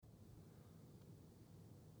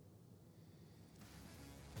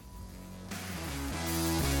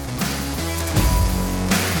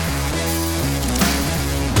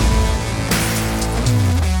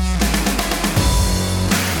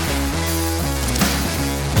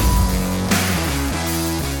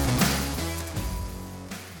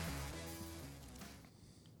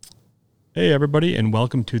Hey, everybody, and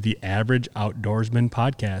welcome to the Average Outdoorsman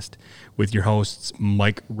podcast with your hosts,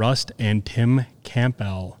 Mike Rust and Tim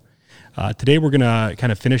Campbell. Today, we're going to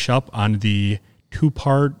kind of finish up on the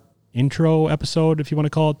two-part intro episode, if you want to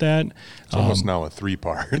call it that. It's almost now a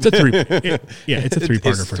three-part. It's a three-parter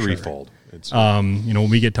it's for threefold. sure. It's when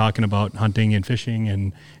we get talking about hunting and fishing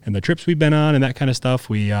and the trips we've been on and that kind of stuff,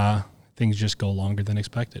 things just go longer than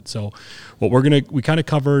expected. So we kind of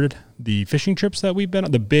covered the fishing trips that we've been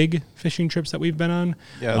on, the big fishing trips that we've been on.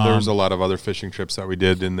 Yeah, there's a lot of other fishing trips that we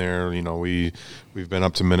did in there. You know, we've been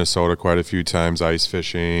up to Minnesota quite a few times, ice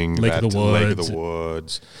fishing, Lake of the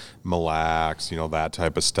Woods, Mille Lacs, that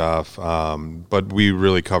type of stuff. But we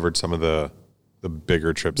really covered some of the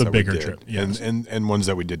bigger trips we did. Trip, yes. and ones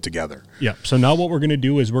that we did together. Yeah. So now what we're going to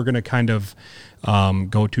do is we're going to kind of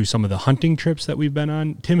go to some of the hunting trips that we've been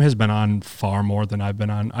on. Tim has been on far more than I've been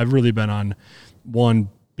on. I've really been on one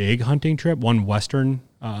big hunting trip, one Western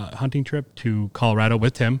hunting trip to Colorado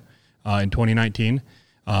with Tim in 2019.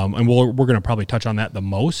 And we're going to probably touch on that the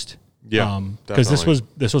most. Yeah, because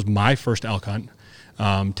this was my first elk hunt.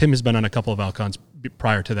 Tim has been on a couple of elk hunts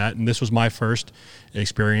prior to that, and this was my first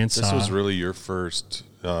experience. This was really your first.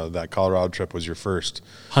 That Colorado trip was your first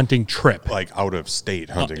hunting trip, like out of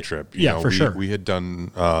state hunting trip. For sure. We had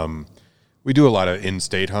done. We do a lot of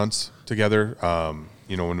in-state hunts together.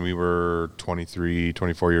 When we were 23,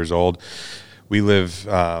 24 years old, we live,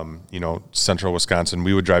 central Wisconsin.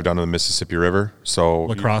 We would drive down to the Mississippi River, so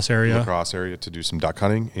La Crosse area to do some duck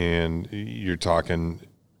hunting, and you're talking,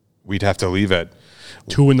 we'd have to leave at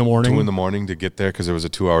 2 in the morning. 2 in the morning to get there because it was a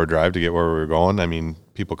 2-hour drive to get where we were going. I mean,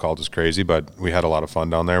 people called us crazy, but we had a lot of fun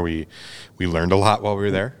down there. We learned a lot while we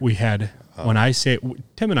were there. We had, when I say,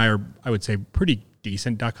 Tim and I are, I would say, pretty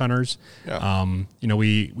decent duck hunters. Yeah.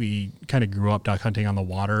 We kind of grew up duck hunting on the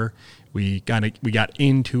water. We got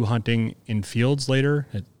into hunting in fields later.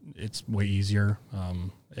 It's way easier.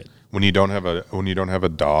 When you don't have a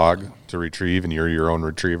dog to retrieve and you're your own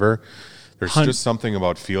retriever, there's just something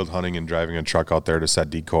about field hunting and driving a truck out there to set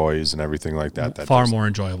decoys and everything like that. Far more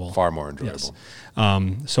enjoyable. Yes.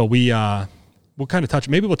 So we'll kind of touch.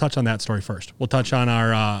 Maybe we'll touch on that story first. We'll touch on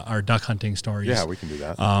our duck hunting stories. Yeah, we can do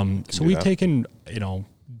that. We've taken a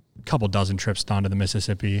couple dozen trips down to the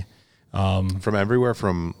Mississippi. From everywhere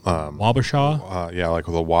from Wabasha. Like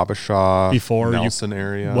the Wabasha, before Nelson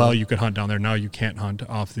area. Well, you could hunt down there. Now you can't hunt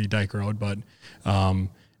off the Dike Road, but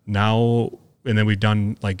now. And then we've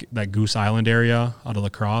done like that Goose Island area out of La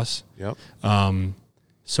Crosse. Yep.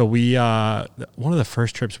 So we one of the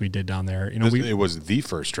first trips we did down there, it was the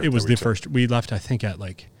first trip. It was the first. We left, I think, at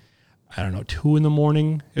 2 in the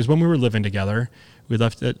morning. It was when we were living together. We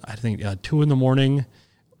left at 2 in the morning.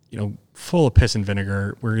 Full of piss and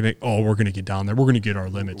vinegar. We're gonna get down there. We're gonna get our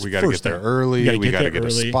limits. We got to get there early. We got to get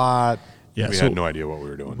a spot. Yeah, we had no idea what we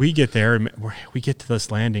were doing. We get there and we get to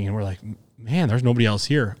this landing and we're like, man, there's nobody else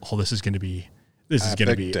here. Oh, this is going to be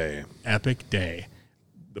epic day,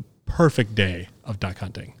 the perfect day of duck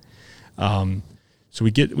hunting. So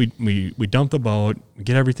we dump the boat, we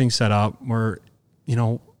get everything set up. We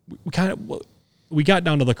got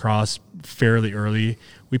down to La Crosse fairly early.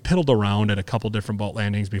 We piddled around at a couple different boat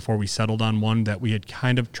landings before we settled on one that we had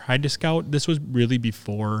kind of tried to scout. This was really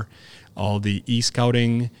before all the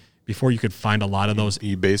e-scouting. Before you could find a lot of those.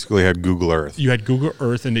 You basically had Google Earth. You had Google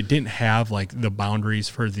Earth, and it didn't have the boundaries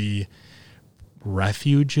for the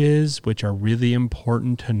refuges, which are really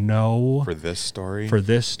important to know. For this story?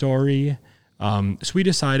 So we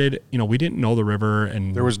decided, we didn't know the river.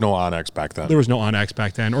 And there was no Onyx back then.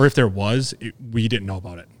 Or if there was, we didn't know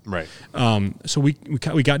about it. Right. So we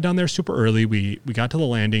got down there super early. We got to the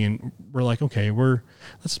landing, and we're like, okay,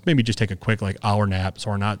 let's maybe just take a quick hour nap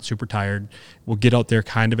so we're not super tired. We'll get out there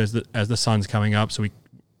kind of as the sun's coming up, so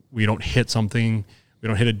we don't hit something. We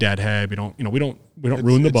don't hit a deadhead. We don't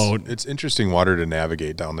ruin the boat. It's interesting water to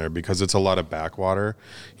navigate down there because it's a lot of backwater.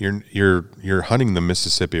 You're hunting the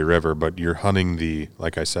Mississippi River, but you're hunting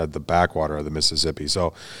like I said, the backwater of the Mississippi.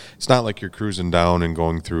 So it's not like you're cruising down and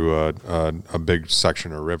going through a big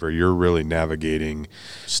section of river. You're really navigating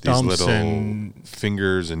stumps these little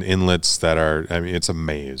fingers and inlets that are. I mean, it's a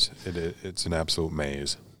maze. It's an absolute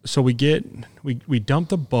maze. So we dump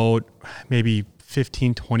the boat maybe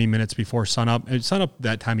 15, 20 minutes before sunup. And sunup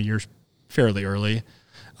that time of year is fairly early.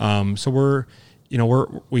 So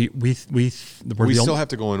we still have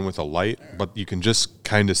to go in with a light, but you can just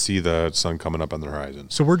kind of see the sun coming up on the horizon.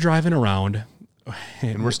 So we're driving around.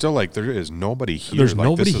 And we're still there is nobody here. There's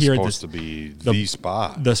nobody this here. Is supposed to be the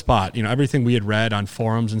spot. The spot. Everything we had read on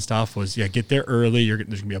forums and stuff was, get there early. There's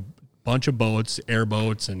going to be a bunch of boats,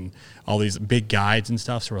 airboats, and all these big guides and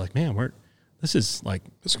stuff. So we're like, man, this is like,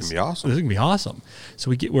 This is going to be awesome. This is gonna be awesome.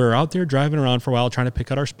 So we're out there driving around for a while, trying to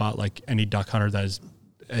pick out our spot. Like any duck hunter that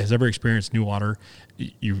has ever experienced new water,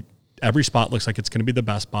 every spot looks like it's going to be the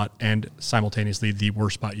best spot and simultaneously the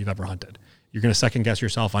worst spot you've ever hunted. You're going to second guess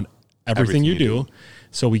yourself on everything you do.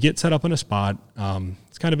 So we get set up in a spot.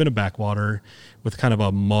 It's kind of in a backwater with kind of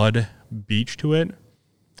a mud beach to it,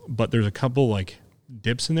 but there's a couple like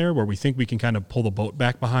dips in there where we think we can kind of pull the boat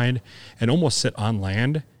back behind and almost sit on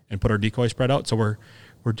land and put our decoy spread out. So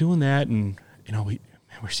we're doing that, and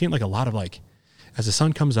we're seeing like a lot of like as the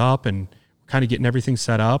sun comes up and we're kind of getting everything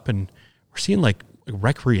set up, and we're seeing like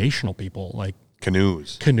recreational people, like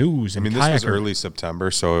Canoes. And I mean, this was early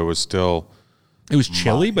September, so it was still... It was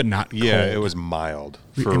chilly, but not cold. Yeah, it was mild.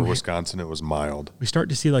 For Wisconsin, it was mild. We start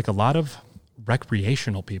to see like a lot of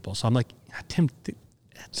recreational people. So I'm like, Tim...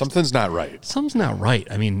 Something's not right. Something's not right.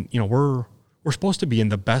 I mean, we're supposed to be in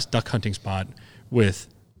the best duck hunting spot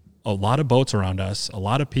with a lot of boats around us, a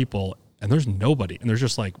lot of people, and there's nobody. And there's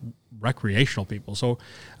just like recreational people. So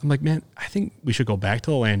I'm like, man, I think we should go back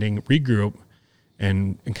to the landing, regroup,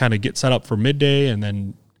 and kind of get set up for midday, and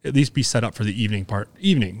then at least be set up for the evening part.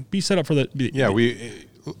 Be set up for the... Yeah, we,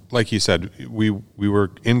 like you said, we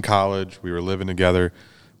were in college. We were living together.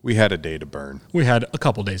 We had a day to burn. We had a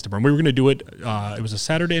couple days to burn. We were going to do it. It was a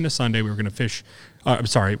Saturday and a Sunday. We were going to fish. We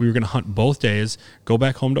were going to hunt both days, go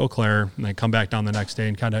back home to Eau Claire, and then come back down the next day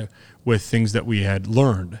and kind of with things that we had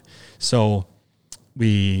learned. So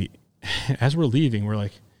as we're leaving, we're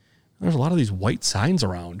like, there's a lot of these white signs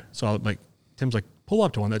around. So Tim's like, pull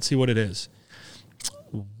up to one. Let's see what it is.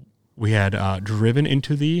 We had driven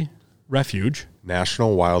into the refuge.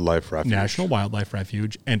 National Wildlife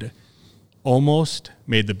Refuge. And almost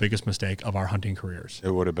made the biggest mistake of our hunting careers. It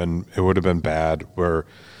would have been bad. We're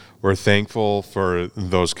thankful for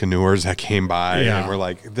those canoers that came by, and we're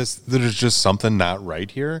like, there's just something not right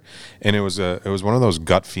here. And it was one of those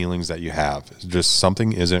gut feelings that you have. It's just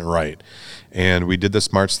something isn't right. And we did the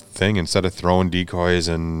smart thing. Instead of throwing decoys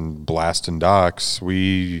and blasting ducks,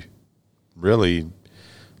 we really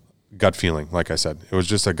gut feeling. Like I said, it was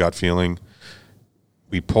just a gut feeling.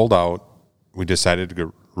 We pulled out. We decided to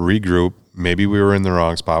go regroup. Maybe we were in the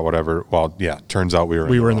wrong spot, whatever. Well, yeah, turns out we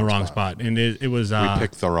were in the wrong spot. And it was... we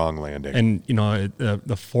picked the wrong landing. And,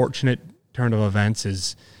 the fortunate turn of events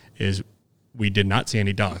is we did not see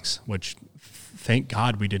any ducks, which thank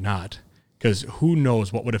God we did not. Because who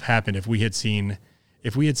knows what would have happened if we had seen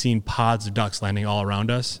pods of ducks landing all around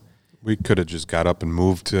us. We could have just got up and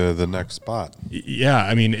moved to the next spot. Yeah,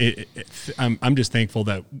 I mean, I'm just thankful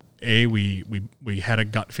that we had a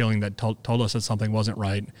gut feeling that told us that something wasn't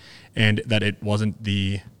right, and that it wasn't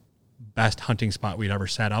the best hunting spot we'd ever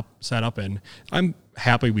set up in. I'm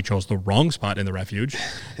happy we chose the wrong spot in the refuge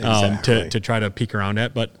exactly. to try to peek around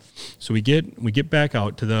at. But so we get back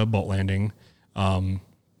out to the boat landing.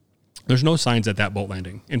 There's no signs at that boat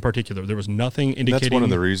landing in particular. There was nothing indicating. That's one of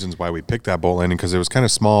the reasons why we picked that boat landing, because it was kind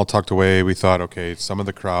of small, tucked away. We thought, okay, some of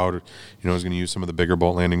the crowd, is going to use some of the bigger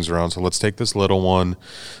boat landings around. So let's take this little one.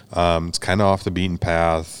 It's kind of off the beaten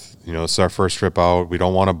path. It's our first trip out. We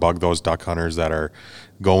don't want to bug those duck hunters that are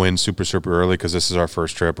going super, super early, because this is our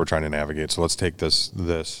first trip. We're trying to navigate. So let's take this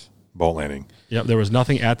boat landing. Yep. There was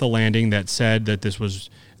nothing at the landing that said that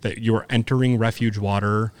that you were entering refuge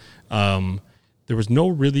water. There was no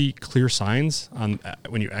really clear signs on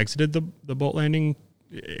when you exited the boat landing.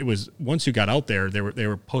 It was once you got out there, they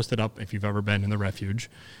were posted up. If you've ever been in the refuge,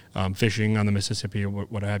 fishing on the Mississippi or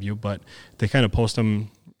what have you, but they kind of post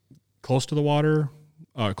them close to the water,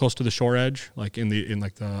 close to the shore edge, like in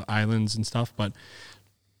the islands and stuff. But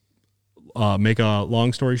make a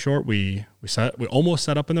long story short, we almost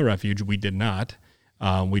set up in the refuge. We did not.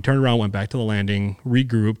 We turned around, went back to the landing,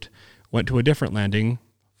 regrouped, went to a different landing.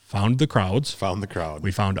 Found the crowd.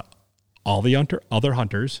 We found all the other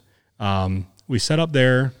hunters. We set up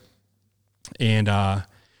there, and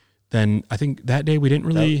then I think that day we didn't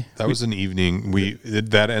really... That was an evening.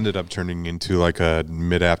 That ended up turning into like a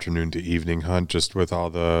mid-afternoon to evening hunt, just with all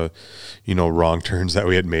the, wrong turns that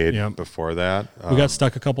we had made before that. We got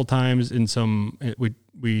stuck a couple times in some...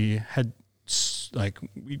 We had...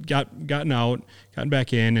 gotten out, gotten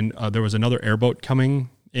back in, and there was another airboat coming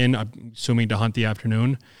in, I'm assuming to hunt the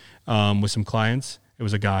afternoon, with some clients. It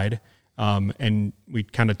was a guide. And we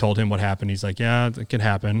kind of told him what happened. He's like, yeah, it can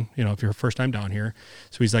happen, if you're first time down here.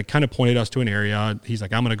 So he's like, kind of pointed us to an area. He's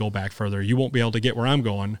like, I'm going to go back further. You won't be able to get where I'm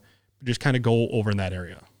going. Just kind of go over in that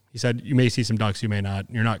area. He said, you may see some ducks, you may not.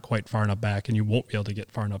 You're not quite far enough back, and you won't be able to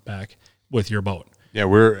get far enough back with your boat. Yeah,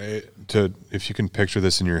 if you can picture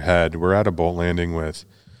this in your head, we're at a boat landing with,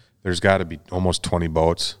 there's got to be almost 20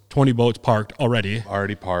 boats. 20 boats parked already.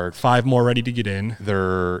 Already parked. 5 more ready to get in.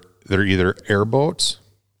 They're they're either airboats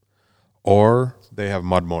or they have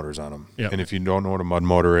mud motors on them. Yep. And if you don't know what a mud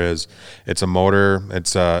motor is, it's a motor.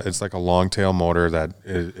 It's like a long tail motor that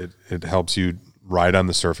it helps you ride on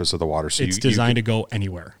the surface of the water. So it's designed to go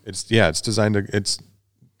anywhere. It's designed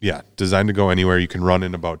to go anywhere. You can run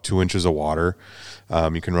in about 2 inches of water.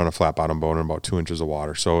 You can run a flat bottom boat in about 2 inches of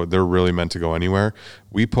water. So they're really meant to go anywhere.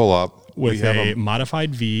 We pull up with a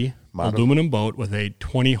modified V aluminum boat with a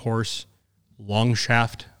 20 horse long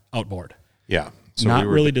shaft outboard. Yeah. So not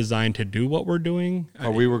really designed to do what we're doing.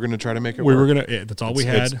 But we were going to try to make it work. We were going to, that's all we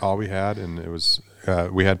had. It's all we had. And it was,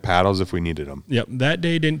 we had paddles if we needed them. Yep. That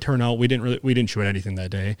day didn't turn out. We didn't shoot anything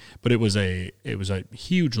that day, but it was a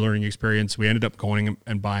huge learning experience. We ended up going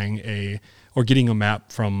and buying getting a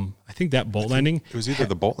map from, I think that boat landing. It was either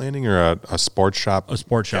the boat landing or a sports shop. A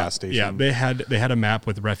sports shop. Gas station. Yeah. They had a map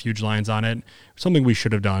with refuge lines on it. Something we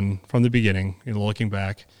should have done from the beginning, looking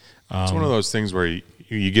back. It's one of those things where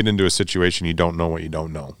you get into a situation, you don't know what you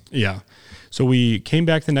don't know. Yeah. So we came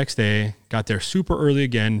back the next day, got there super early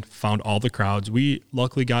again, found all the crowds. We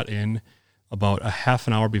luckily got in about a half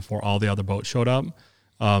an hour before all the other boats showed up.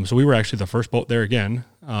 So we were actually the first boat there again.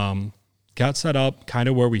 Got set up kind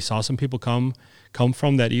of where we saw some people come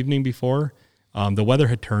from that evening before. The weather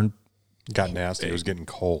had turned. Got nasty. It was getting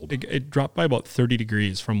cold. It dropped by about 30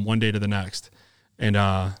 degrees from one day to the next. And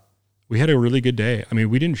we had a really good day. I mean,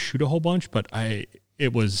 we didn't shoot a whole bunch, but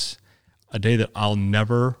it was a day that I'll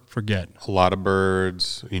never forget. A lot of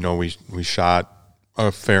birds. We shot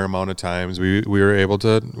a fair amount of times. We were able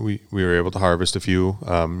to harvest a few.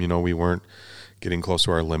 We weren't getting close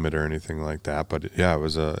to our limit or anything like that. But yeah, it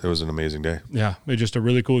was an amazing day. Yeah, it was just a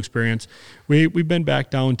really cool experience. We've been back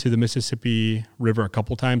down to the Mississippi River a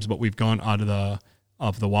couple times, but we've gone out of the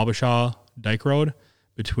Wabasha Dike Road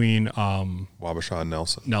between Wabasha and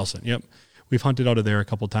Nelson. Nelson, yep. We've hunted out of there a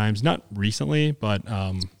couple times, not recently, but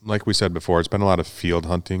like we said before, it's been a lot of field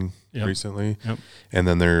hunting recently. Yep. And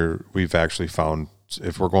then we've actually found,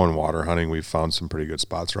 if we're going water hunting, we've found some pretty good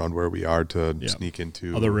spots around where we are to sneak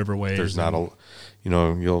into other riverways. There's not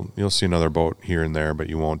you'll see another boat here and there, but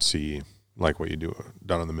you won't see like what you do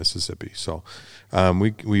down in the Mississippi. So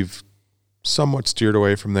we've somewhat steered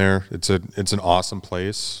away from there. It's an awesome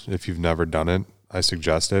place. If you've never done it, I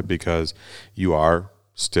suggest it because you are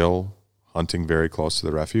still hunting very close to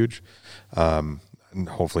the refuge. And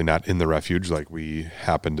hopefully not in the refuge like we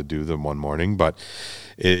happened to do them one morning, but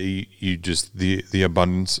the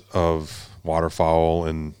abundance of waterfowl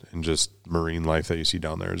and just marine life that you see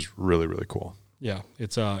down there is really, really cool. Yeah,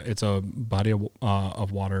 it's a body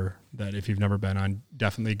of water that if you've never been on,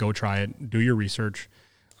 definitely go try it. Do your research,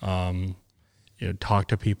 talk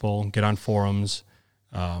to people, get on forums.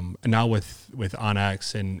 And now with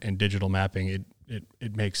OnX and digital mapping,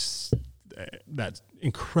 it makes that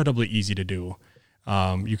incredibly easy to do.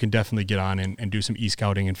 You can definitely get on and do some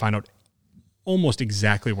e-scouting and find out almost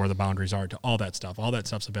exactly where the boundaries are to all that stuff. All that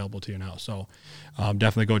stuff's available to you now. So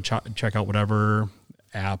definitely go check out whatever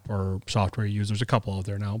app or software you use. There's a couple out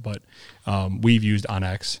there now, but we've used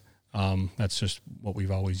OnX. That's just what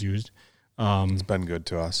we've always used. It's been good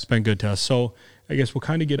to us. So I guess we'll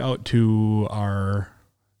kind of get out to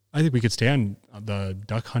I think we could stay on the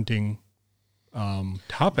duck hunting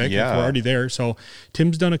topic if we're already there. So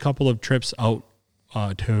Tim's done a couple of trips out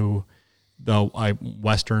to the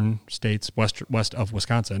western states, west of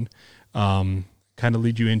Wisconsin. Kind of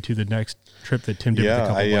lead you into the next trip that Tim did with a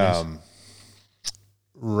couple of buddies.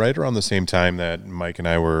 Right around the same time that Mike and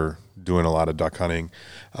I were doing a lot of duck hunting,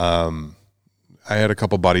 I had a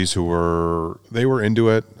couple buddies who were into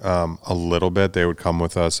it a little bit. They would come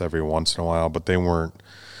with us every once in a while, but they weren't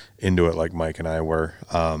into it like Mike and I were.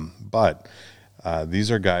 But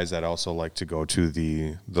these are guys that also like to go to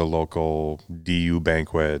the local DU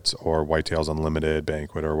banquets or Whitetails Unlimited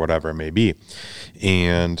banquet or whatever it may be.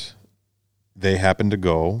 And they happened to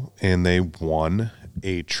go and they won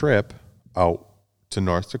a trip out to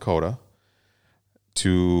North Dakota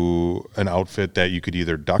to an outfit that you could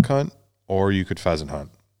either duck hunt or you could pheasant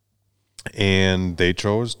hunt. And they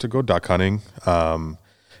chose to go duck hunting.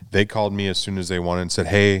 They called me as soon as they won and said,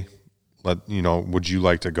 "Hey, would you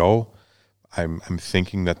like to go?" I'm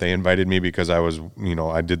thinking that they invited me because I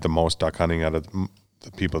did the most duck hunting out of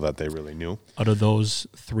the people that they really knew. Out of those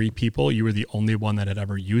three people, you were the only one that had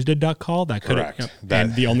ever used a duck call. Correct.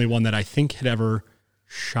 And the only one that I think had ever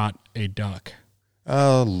shot a duck.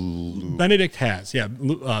 Benedict has. Yeah,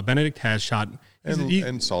 Benedict has shot.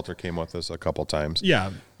 And Salter came with us a couple times.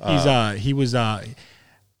 Yeah, he's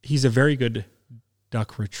a very good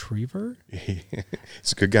duck retriever. He's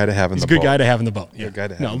a good guy to have in the boat. He's a good guy to have in the boat. Yeah. Good guy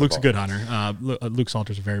to have in Luke's the a good hunter. Luke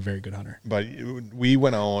Salter's a very, very good hunter. But we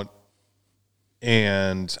went out.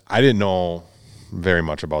 And I didn't know very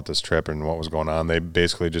much about this trip and what was going on. They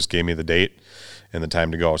basically just gave me the date and the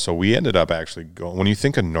time to go. So we ended up actually going. When you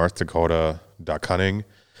think of North Dakota duck hunting,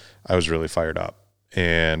 I was really fired up.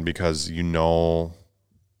 And because you know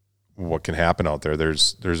what can happen out there,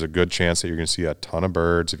 there's a good chance that you're going to see a ton of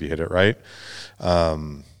birds if you hit it right.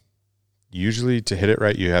 Usually to hit it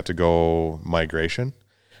right, you have to go migration,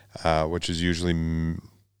 which is usually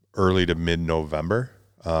early to mid-November.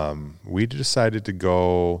 We decided to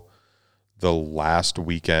go the last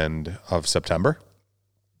weekend of September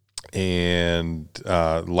and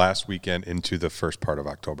last weekend into the first part of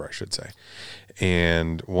October, I should say.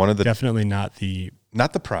 And one of the definitely not the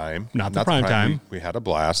prime time. We had a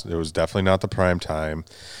blast. It was definitely not the prime time.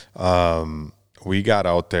 We got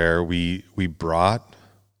out there. We brought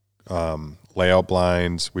layout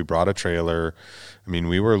blinds. We brought a trailer. I mean,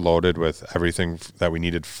 we were loaded with everything that we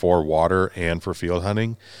needed for water and for field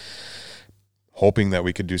hunting, hoping that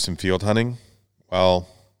we could do some field hunting. Well,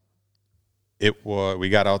 we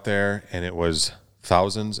got out there and it was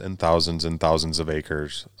thousands and thousands and thousands of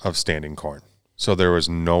acres of standing corn. So there was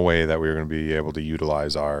no way that we were going to be able to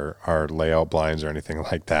utilize our layout blinds or anything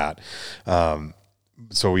like that.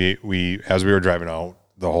 So we as we were driving out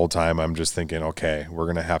the whole time, I'm just thinking, okay, we're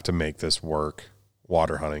going to have to make this work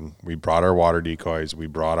water hunting. We brought our water decoys. We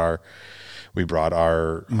brought our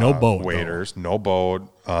no boat waders, no boat,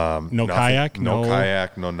 no nothing, kayak, no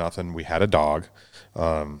kayak, no nothing. We had a dog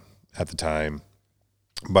at the time.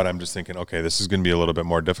 But I'm just thinking, okay, this is going to be a little bit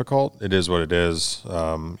more difficult. It is what it is.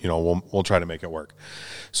 We'll try to make it work.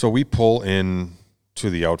 So we pull in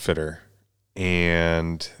to the outfitter,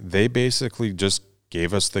 and they basically just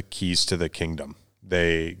gave us the keys to the kingdom.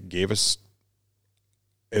 They gave us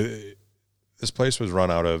this place was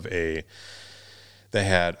run out of they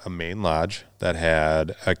had a main lodge that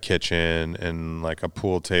had a kitchen and like a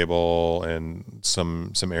pool table and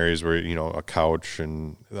some areas where, a couch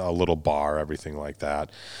and a little bar, everything like that.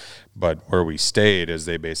 But where we stayed is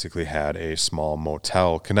they basically had a small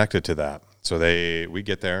motel connected to that. So we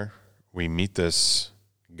get there, we meet this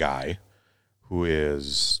guy who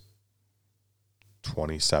is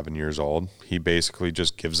 27 years old. He basically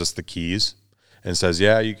just gives us the keys and says,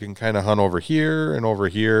 yeah, you can kind of hunt over here and over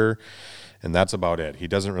here. And that's about it. He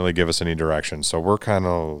doesn't really give us any direction. So we're kind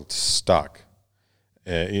of stuck.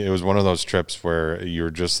 It was one of those trips where you're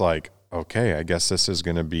just like, okay, I guess this is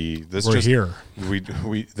going to be this. We're here.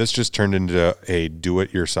 This just turned into a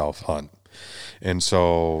do-it-yourself hunt. And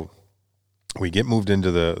so we get moved into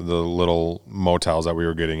the little motels that we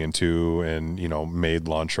were getting into and, made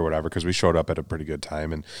lunch or whatever, because we showed up at a pretty good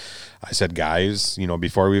time. And I said, guys,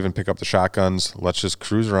 before we even pick up the shotguns, let's just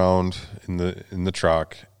cruise around in the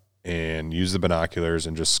truck and use the binoculars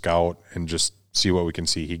and just scout and just see what we can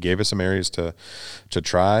see. He gave us some areas to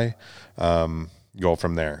try, go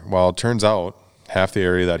from there. Well, it turns out half the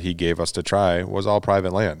area that he gave us to try was all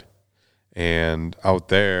private land. And out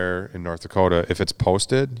there in North Dakota, if it's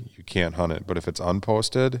posted, you can't hunt it. But if it's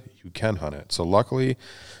unposted, you can hunt it. So luckily,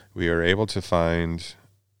 we were able to find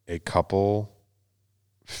a couple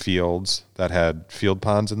fields that had field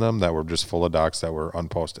ponds in them that were just full of ducks that were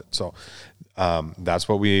unposted. So that's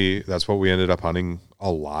what we ended up hunting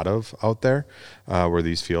a lot of out there, were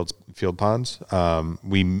these field ponds.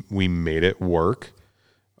 We made it work.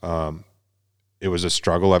 It was a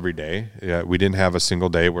struggle every day. We didn't have a single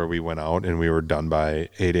day where we went out and we were done by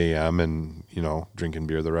 8 a.m. and drinking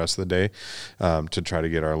beer the rest of the day to try to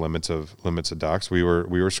get our limits of ducks. We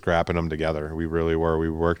were scrapping them together. We really were. We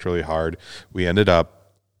worked really hard. We ended up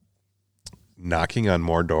knocking on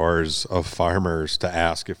more doors of farmers to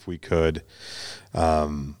ask if we could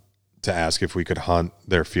hunt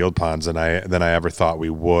their field ponds than I ever thought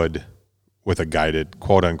we would with a guided,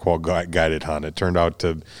 quote unquote guided hunt. It turned out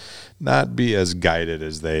to not be as guided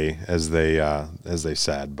as they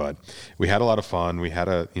said, but we had a lot of fun. We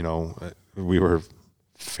had we were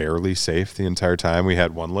fairly safe the entire time. We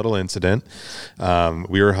had one little incident.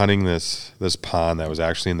 We were hunting this pond that was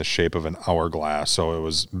actually in the shape of an hourglass. So it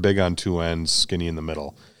was big on two ends, skinny in the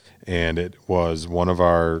middle. And it was from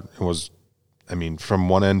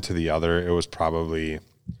one end to the other, it was probably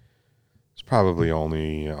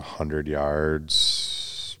only 100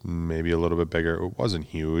 yards, maybe a little bit bigger. It wasn't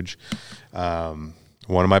huge. One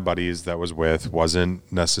of my buddies that was with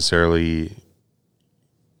wasn't necessarily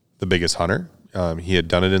the biggest hunter. He had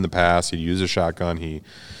done it in the past. He'd used a shotgun. He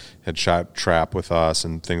had shot trap with us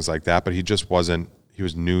and things like that, but he just wasn't. He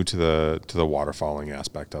was new to the waterfowling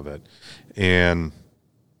aspect of it, and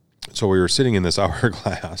so we were sitting in this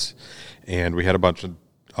hourglass, and we had a bunch of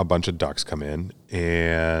ducks come in,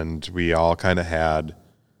 and we all kind of had.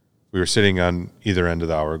 We were sitting on either end of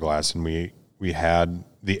the hourglass, and we we had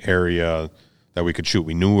the area that we could shoot.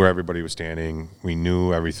 We knew where everybody was standing. We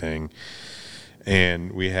knew everything.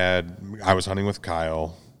 And I was hunting with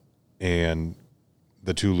Kyle, and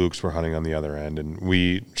the two Lukes were hunting on the other end. And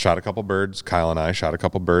we shot a couple birds. Kyle and I shot a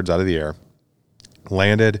couple birds out of the air.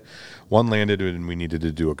 One landed, and we needed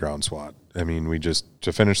to do a ground swat. I mean,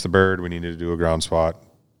 to finish the bird, we needed to do a ground swat.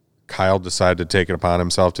 Kyle decided to take it upon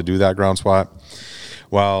himself to do that ground swat.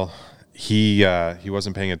 Well, he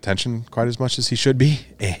wasn't paying attention quite as much as he should be,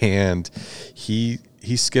 and he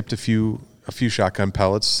skipped a few shotgun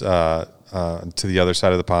pellets to the other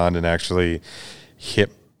side of the pond and actually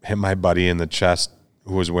hit my buddy in the chest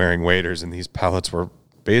who was wearing waders, and these pellets were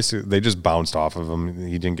basically, they just bounced off of him.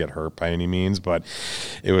 He didn't get hurt by any means, but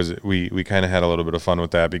we kind of had a little bit of fun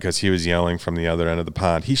with that because he was yelling from the other end of the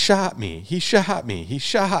pond, "He shot me, he shot me, he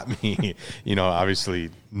shot me."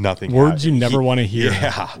 Obviously nothing. Words you never want to hear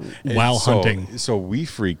while so, hunting. So we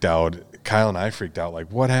freaked out. Kyle and I freaked out,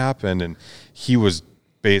 like, what happened? And he was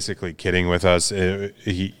basically kidding with us.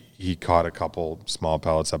 He caught a couple small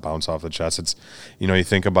pellets that bounced off the chest. It's, you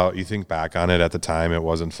think back on it at the time, it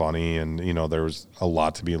wasn't funny, and there was a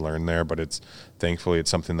lot to be learned there. But thankfully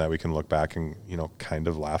it's something that we can look back and kind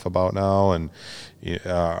of laugh about now. And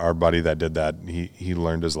our buddy that did that, he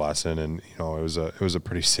learned his lesson, and it was a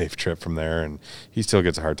pretty safe trip from there. And he still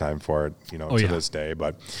gets a hard time for it, to this day.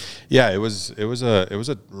 But yeah, it was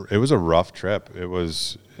a rough trip. It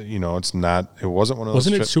was it wasn't one of those.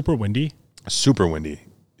 Wasn't it super windy? Super windy.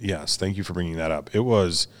 Yes, thank you for bringing that up. It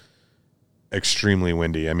was extremely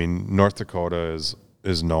windy. I mean, North Dakota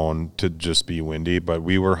is known to just be windy, but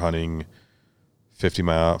we were hunting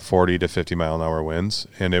 40 to 50 mile an hour winds,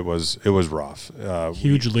 and it was rough.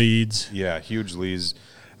 Huge leads. Yeah, huge leads.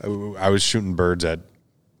 I was shooting birds ask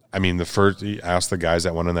the guys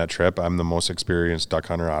that went on that trip. I'm the most experienced duck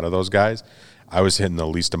hunter out of those guys. I was hitting the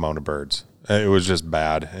least amount of birds. It was just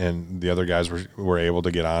bad, and the other guys were able to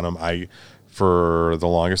get on them. For the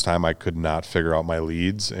longest time, I could not figure out my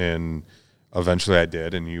leads, and eventually I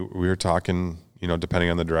did. And we were talking, depending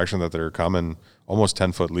on the direction that they're coming, almost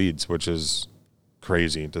 10-foot leads, which is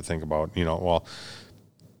crazy to think about. Even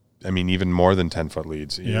more than 10-foot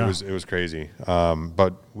leads. Yeah. It was crazy.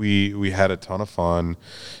 But we had a ton of fun.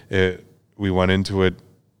 We went into it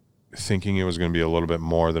thinking it was going to be a little bit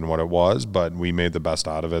more than what it was, but we made the best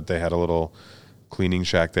out of it. They had a little cleaning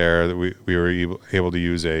shack there that we were able to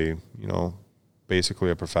use basically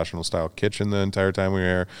a professional style kitchen the entire time we were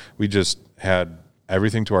there. We just had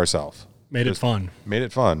everything to ourselves. Made it fun.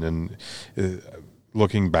 And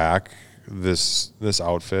looking back, this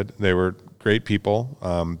outfit, they were great people,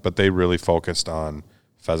 but they really focused on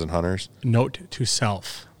pheasant hunters. Note to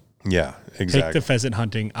self. Yeah, exactly. Take the pheasant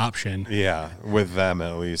hunting option. Yeah, with them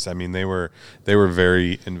at least. I mean, they were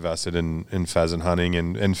very invested in pheasant hunting,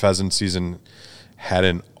 and pheasant season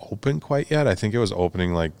hadn't opened quite yet. I think it was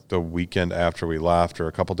opening like the weekend after we left, or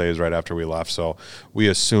a couple days right after we left. So we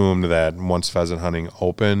assumed that once pheasant hunting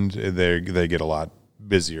opened, they get a lot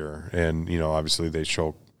busier, and obviously they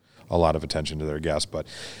show a lot of attention to their guests. But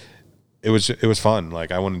it was fun.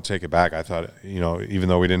 Like, I wouldn't take it back. I thought, even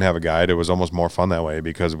though we didn't have a guide, it was almost more fun that way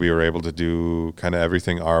because we were able to do kind of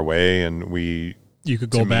everything our way, and you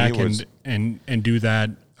could go back and do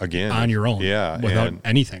that again on your own, without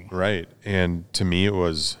anything. Right. And to me,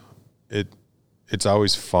 it's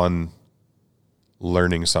always fun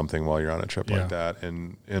learning something while you're on a trip like that,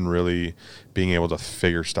 and really being able to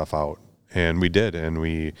figure stuff out. And we did. And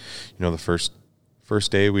we, the first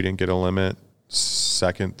day we didn't get a limit.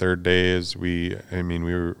 Second, third days, we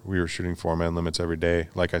were shooting 4-man limits every day.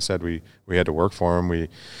 Like I said, we had to work for them. We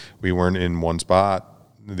weren't in one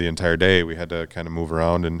spot the entire day. We had to kind of move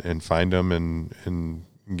around and find them and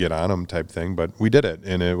get on them type thing. But we did it,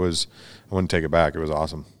 and I wouldn't take it back. It was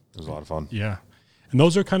awesome. It was a lot of fun. Yeah. And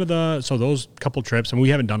those are kind of those couple trips, and we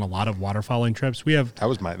haven't done a lot of waterfowling trips.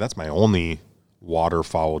 That's my only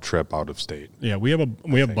waterfowl trip out of state. Yeah, we have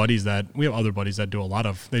other buddies that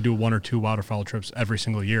do 1 or 2 waterfowl trips every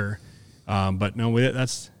single year. But no,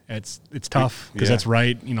 it's tough because that's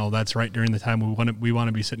right. That's right during the time we want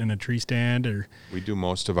to be sitting in a tree stand, or we do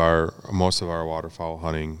most of our waterfowl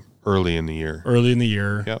hunting early in the year.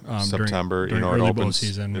 Yep. September. During it opens.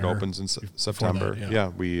 Season it opens in September.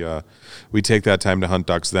 That, we take that time to hunt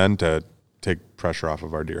ducks then to take pressure off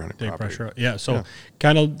of our deer hunting property. Yeah. So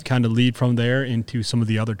kind of lead from there into some of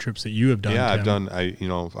the other trips that you have done. Yeah, Tim.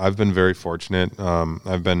 I've been very fortunate.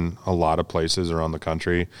 I've been a lot of places around the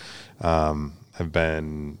country. I've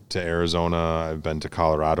been to Arizona. I've been to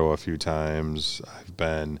Colorado a few times. I've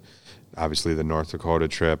been, obviously, the North Dakota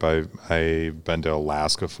trip. I've been to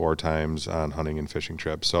Alaska 4 times on hunting and fishing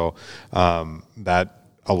trips. So that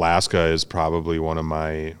Alaska is probably one of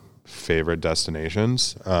my favorite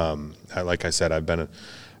destinations. Like I said, I've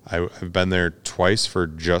been there twice for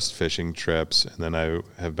just fishing trips, and then I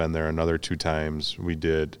have been there another 2 times.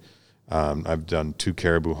 I've done 2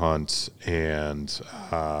 caribou hunts, and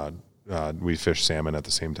we fished salmon at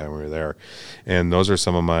the same time we were there. And those are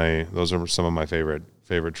some of my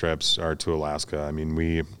favorite trips are to Alaska. I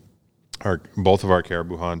mean, both of our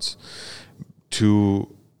caribou hunts,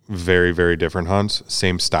 2 very, very different hunts,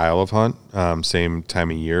 same style of hunt, same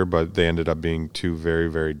time of year, but they ended up being 2 very,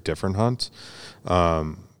 very different hunts.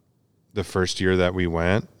 The first year that we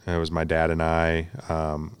went, it was my dad and I,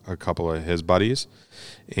 a couple of his buddies,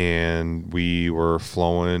 and we were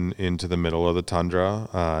flowing into the middle of the tundra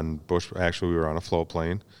on bush. Actually, we were on a float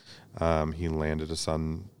plane. He landed us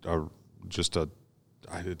on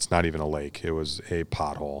it's not even a lake. It was a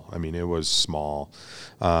pothole. I mean, it was small.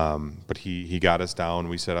 But he got us down.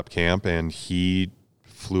 We set up camp, and he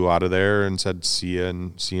flew out of there and said, see you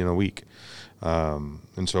in a week.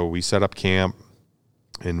 And so we set up camp,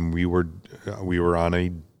 and we were on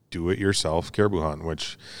a do-it-yourself caribou hunt,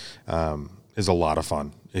 which is a lot of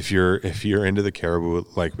fun. If you're into the caribou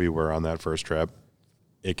like we were on that first trip,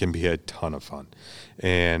 it can be a ton of fun.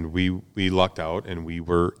 And we lucked out, and we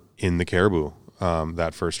were in the caribou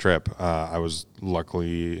that first trip. I was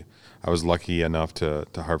lucky enough to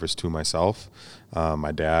harvest 2 myself.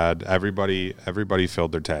 My dad, everybody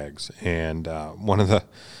filled their tags, and one of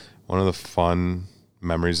the fun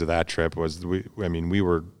memories of that trip was we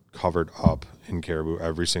were covered up in caribou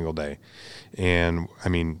every single day, and I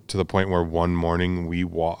mean, to the point where one morning we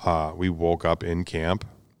woke up in camp,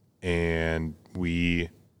 and we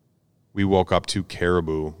woke up to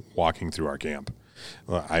caribou walking through our camp.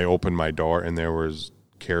 I opened my door, and there was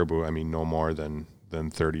caribou, I mean, no more than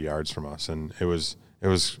 30 yards from us. And it was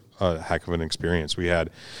a heck of an experience. We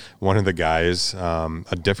had one of the guys,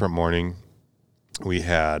 a different morning, we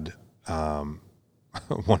had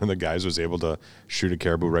one of the guys was able to shoot a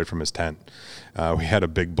caribou right from his tent. We had a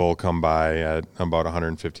big bull come by at about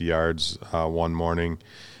 150 yards one morning,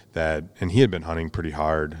 and he had been hunting pretty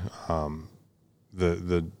hard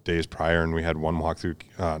the days prior, and we had one walk through,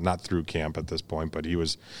 not through camp at this point, but he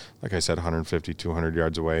was, like I said, 150, 200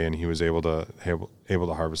 yards away, and he was able to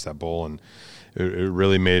harvest that bull, and it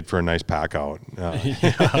really made for a nice pack out.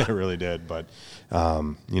 It really did. But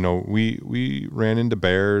we ran into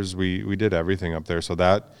bears. We did everything up there. So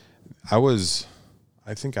that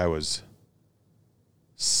I think I was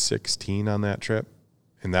 16 on that trip,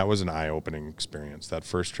 and that was an eye-opening experience. That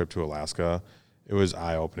first trip to Alaska, it was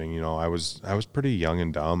eye-opening. I was pretty young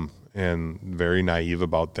and dumb and very naive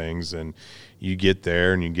about things, and you get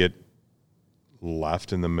there and you get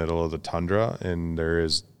left in the middle of the tundra, and there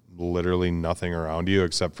is literally nothing around you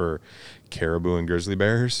except for caribou and grizzly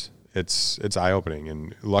bears. It's eye-opening,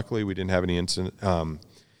 and luckily we didn't have any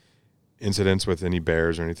incidents with any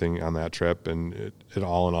bears or anything on that trip, and it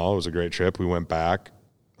all in all, it was a great trip. We went back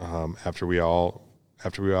after we all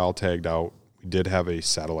tagged out. We did have a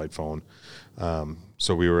satellite phone,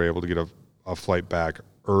 so we were able to get a flight back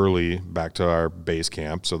early back to our base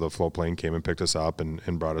camp. So the float plane came and picked us up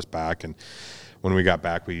and brought us back. And when we got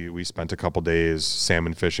back, we spent a couple days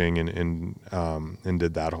salmon fishing and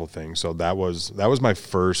did that whole thing. So that was my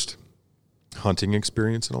first hunting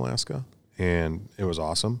experience in Alaska, and it was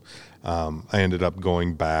awesome. I ended up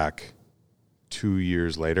going back 2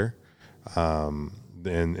 years later,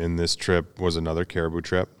 and this trip was another caribou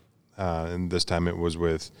trip. And this time it was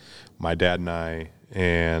with my dad and I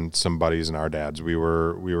and some buddies and our dads. We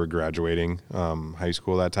were graduating high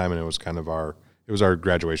school that time, and it was kind of our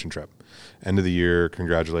graduation trip. End of the year,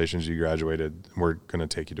 congratulations, you graduated. We're going to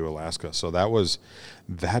take you to Alaska. So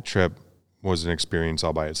that trip was an experience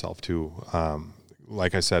all by itself too.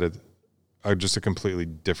 Like I said, just a completely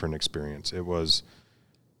different experience. The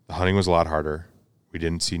hunting was a lot harder. We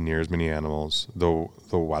didn't see near as many animals. The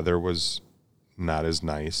weather was not as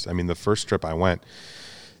nice. I mean, the first trip I went,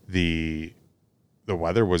 the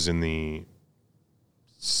weather was in the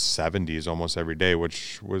 70s almost every day,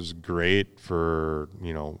 which was great for,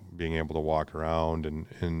 being able to walk around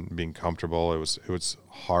and being comfortable. It was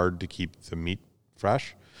hard to keep the meat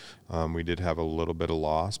fresh. We did have a little bit of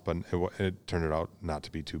loss, but it turned out not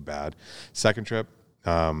to be too bad. Second trip,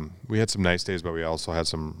 we had some nice days, but we also had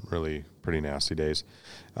some really pretty nasty days.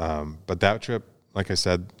 But that trip, like I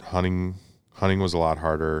said, hunting was a lot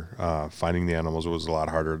harder. Finding the animals was a lot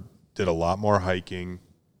harder. Did a lot more hiking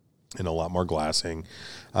and a lot more glassing.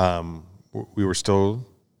 We were still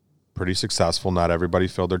pretty successful. Not everybody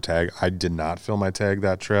filled their tag. I did not fill my tag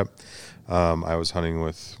that trip. I was hunting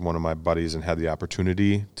with one of my buddies and had the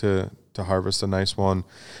opportunity to harvest a nice one,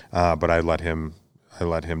 but I let him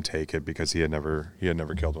let him take it because he had never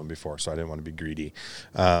killed one before, so I didn't want to be greedy.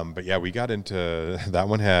 But yeah, we got into that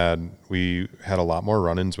one. We had a lot more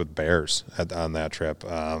run-ins with bears on that trip.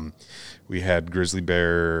 We had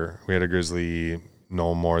a grizzly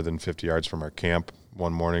no more than 50 yards from our camp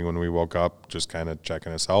one morning when we woke up, just kind of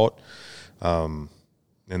checking us out. And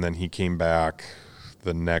then he came back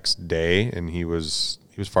the next day, and he was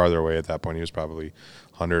farther away at that point. He was probably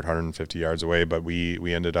 100, 150 yards away, but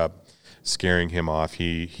we ended up scaring him off.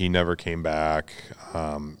 He never came back.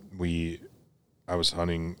 I was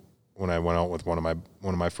hunting when I went out with one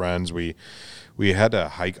of my friends. We had to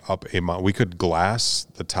hike up a mountain. We could glass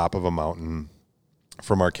the top of a mountain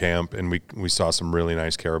from our camp, and we saw some really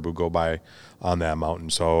nice caribou go by on that mountain.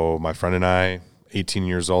 So my friend and I, 18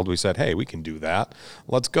 years old, we said, hey, we can do that.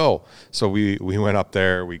 Let's go. So we went up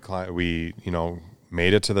there. We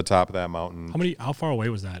made it to the top of that mountain. How far away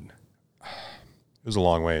was that? It was a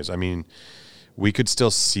long ways. I mean, we could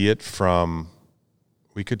still see it.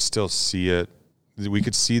 We could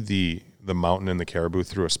see the mountain and the caribou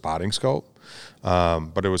through a spotting scope.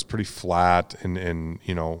 But it was pretty flat and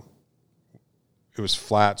it was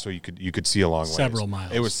flat, so you could see a long way. Several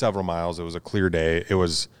miles. It was several miles. It was a clear day. It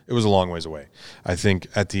was a long ways away. I think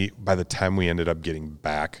by the time we ended up getting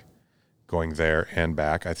back, going there and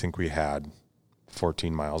back, I think we had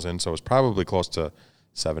 14 miles in. So it was probably close to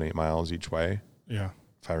 7-8 miles each way. Yeah.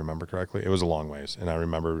 If I remember correctly. It was a long ways. And I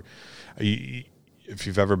remember if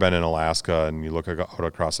you've ever been in Alaska and you look out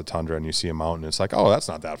across the tundra and you see a mountain, it's like, oh, that's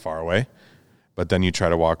not that far away. But then you try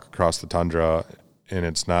to walk across the tundra and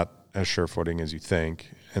it's not as sure footing as you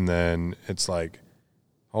think. And then it's like,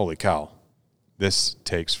 holy cow, this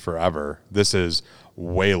takes forever. This is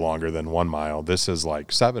way longer than 1 mile. This is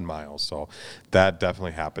like 7 miles. So that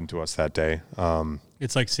definitely happened to us that day.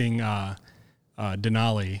 It's like seeing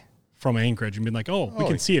Denali from Anchorage and being like, we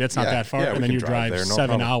can see it. It's not that far. Yeah, and then you drive there,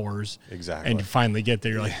 7 hours. Exactly. And you finally get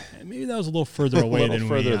there. You're like, maybe that was a little further away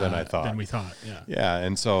than I thought. Than we thought. Yeah. Yeah.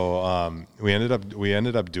 And so we ended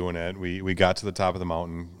up doing it. We got to the top of the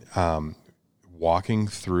mountain, walking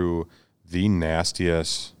through the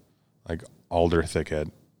nastiest like alder thicket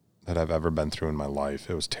that I've ever been through in my life.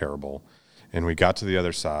 It was terrible. And we got to the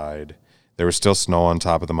other side. There was still snow on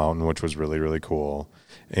top of the mountain, which was really, really cool.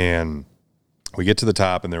 And we get to the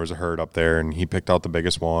top, and there was a herd up there, and he picked out the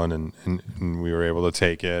biggest one, and we were able to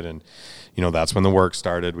take it. And that's when the work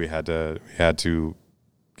started. We had to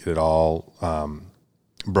get it all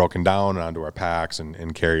broken down onto our packs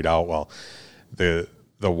and carried out. Well, the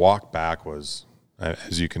walk back was,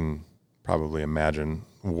 as you can probably imagine,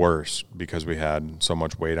 worse because we had so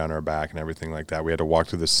much weight on our back and everything like that. We had to walk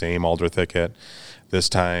through the same alder thicket. This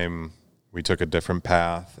time we took a different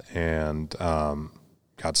path and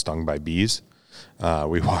got stung by bees.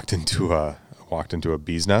 We walked into a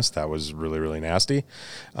bee's nest that was really, really nasty.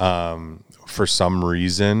 For some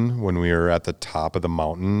reason, when we were at the top of the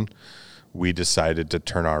mountain, we decided to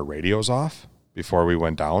turn our radios off before we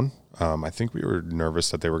went down. I think we were nervous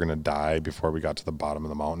that they were going to die before we got to the bottom of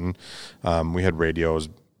the mountain. We had radios,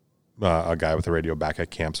 a guy with a radio back at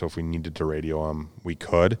camp, so if we needed to radio him, we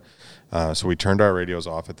could. So we turned our radios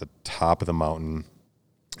off at the top of the mountain.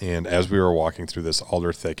 And as we were walking through this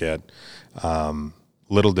alder thicket,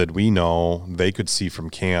 little did we know, they could see from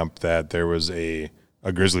camp that there was a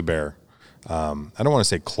grizzly bear. I don't want to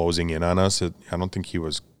say closing in on us. I don't think he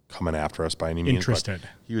was coming after us by any means. Interested.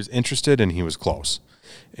 He was interested and he was close.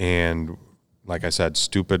 And like I said,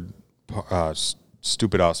 stupid us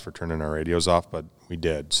for turning our radios off, but we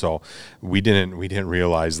did. So we didn't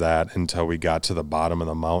realize that until we got to the bottom of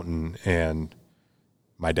the mountain, and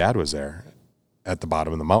my dad was there at the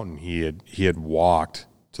bottom of the mountain. He had walked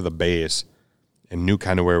to the base and knew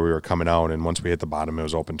kind of where we were coming out. And once we hit the bottom, it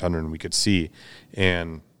was open tundra and we could see.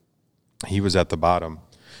 And he was at the bottom.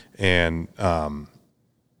 And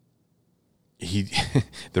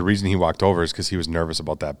the reason he walked over is because he was nervous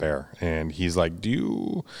about that bear. And he's like, do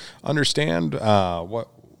you understand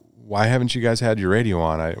why haven't you guys had your radio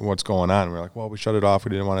on? What's going on? And we're like, well, we shut it off. We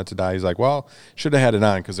didn't want it to die. He's like, well, should have had it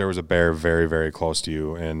on because there was a bear very, very close to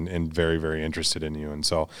you and very, very interested in you. And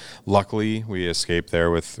so luckily we escaped there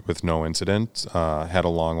with no incident, had a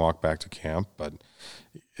long walk back to camp, but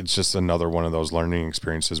it's just another one of those learning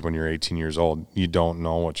experiences when you're 18 years old. You don't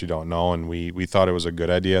know what you don't know. And we thought it was a good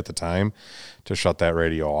idea at the time to shut that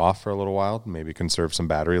radio off for a little while, maybe conserve some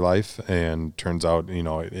battery life. And turns out,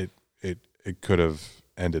 it could have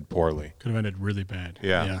ended poorly. Could have ended really bad.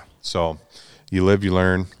 Yeah. So you live, you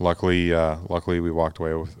learn. Luckily we walked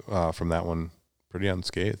away from that one pretty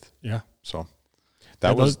unscathed. Yeah. So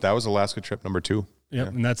that was Alaska trip number 2. Yep,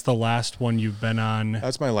 and that's the last one you've been on.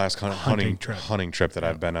 That's my last hunting trip that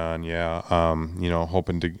I've been on. Yeah,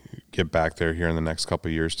 hoping to get back there here in the next couple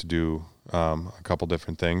of years to do a couple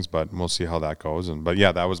different things, but we'll see how that goes. But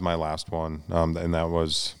yeah, that was my last one, and that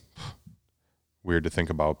was weird to think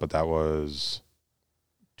about, but that was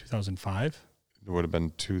 2005. It would have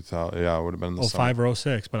been 2000. Yeah, it would have been the 05 or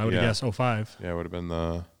 06, but I would have guessed 05. Yeah, it would have been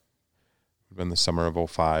the summer of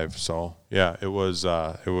 05. So yeah, it was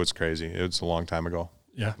crazy. It was a long time ago.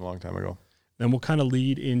 Yeah, a long time ago. Then we'll kind of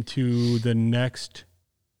lead into the next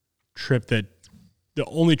trip the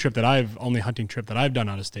only hunting trip that I've done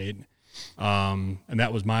out of state, and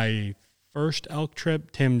that was my first elk trip.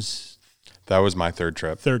 Tim's. That was my third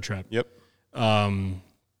trip. Yep.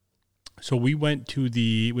 So we went to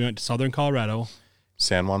Southern Colorado,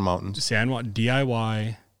 San Juan Mountains,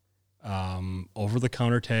 DIY, over the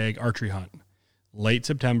counter tag archery hunt, late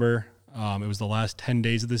September. It was the last 10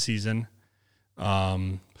 days of the season.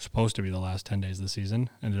 Supposed to be the last 10 days of the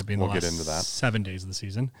season. Ended up being the last 7 days of the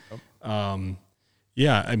season. Yep.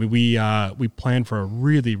 Yeah, I mean, we planned for a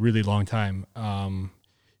really, really long time.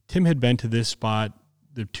 Tim had been to this spot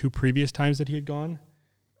the 2 previous times that he had gone.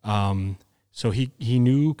 So he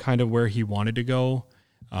knew kind of where he wanted to go,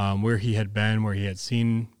 where he had been, where he had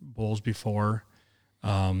seen bulls before.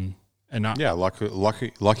 Lucky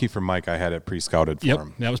for Mike, I had it pre-scouted for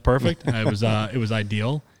him. That was perfect. It was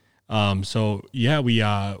ideal. So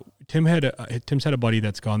yeah, Tim's had a buddy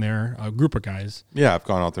that's gone there, a group of guys. Yeah, I've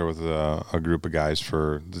gone out there with a group of guys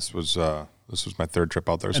this was my third trip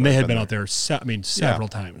out there. And they had been out there several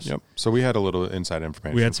times. Yep. So we had a little inside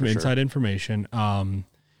information. We had some inside information.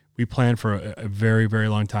 We planned for a very, very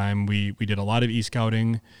long time. We did a lot of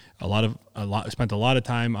e-scouting, spent a lot of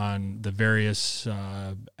time on the various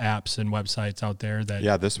apps and websites out there.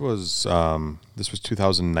 This was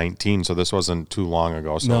 2019, so this wasn't too long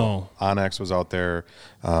ago. So no. Onyx was out there.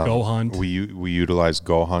 Go Hunt. We utilized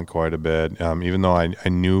Go Hunt quite a bit. Even though I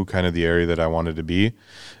knew kind of the area that I wanted to be,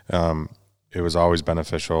 it was always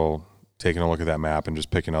beneficial taking a look at that map and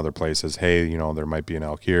just picking other places. Hey, there might be an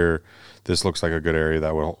elk here. This looks like a good area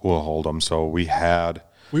that will hold them. So we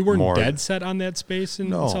weren't dead set on that space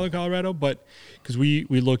in Southern Colorado, but because we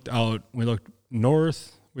looked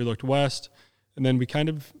north, we looked west, and then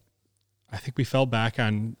I think we fell back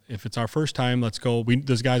on, if it's our first time, let's go.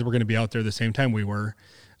 Those guys were going to be out there the same time we were.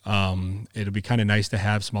 It'll be kind of nice to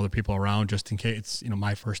have some other people around just in case it's,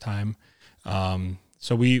 my first time.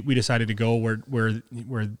 So we decided to go where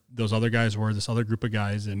those other guys were, this other group of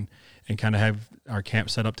guys, and kind of have our camp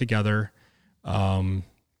set up together.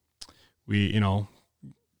 We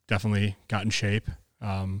definitely got in shape.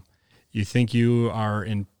 You think you are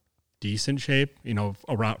in decent shape,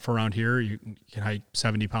 around here, you can hike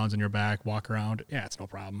 70 pounds on your back, walk around. Yeah, it's no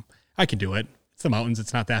problem. I can do it. It's the mountains.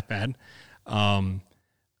 It's not that bad. I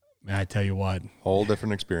tell you what, whole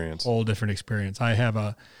different experience. I have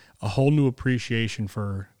a whole new appreciation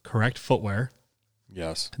for correct footwear.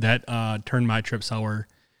 Yes. That turned my trip sour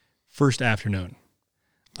first afternoon.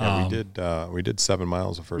 Yeah, we did 7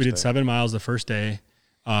 miles the first day. We did 7 miles the first day.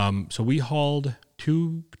 So we hauled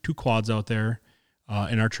two quads out there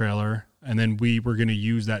in our trailer, and then we were going to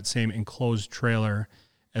use that same enclosed trailer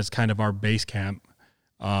as kind of our base camp.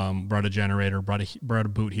 Brought a generator, brought a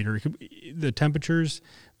boot heater. The temperatures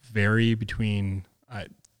vary between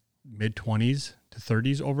mid-20s to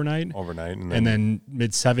 30s overnight, and then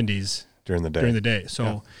mid-70s during the day.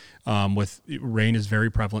 So with rain is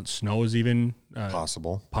very prevalent. Snow is even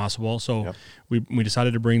possible. So we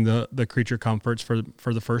decided to bring the creature comforts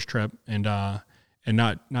for the first trip and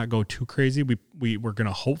not go too crazy. We were going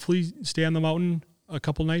to hopefully stay on the mountain a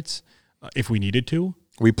couple nights if we needed to.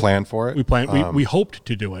 We planned for it. We hoped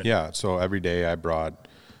to do it. Yeah. So every day I brought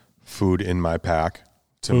food in my pack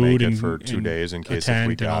to make it for 2 days in case if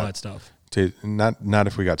we got all that stuff. Not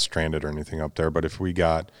if we got stranded or anything up there, but if we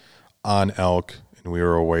got on elk and we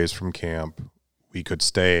were a ways from camp, we could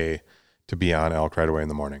stay to be on elk right away in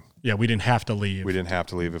the morning. Yeah, we didn't have to leave. We didn't have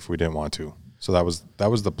to leave if we didn't want to. So that was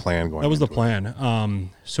the plan going. That was the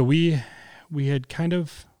plan. So we had kind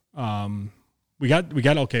of we left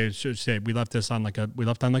on like a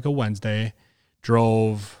Wednesday,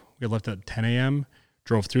 we left at 10 a.m.,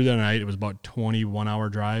 drove through the night. It was about 21-hour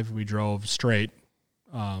drive. We drove straight.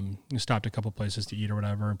 Stopped a couple places to eat or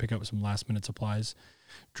whatever and pick up some last minute supplies.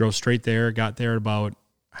 Drove straight there, got there at about,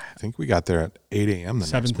 I think we got there at 8 a.m.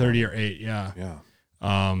 7:30 or 8. Yeah. Yeah.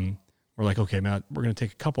 We're like, okay, man, we're going to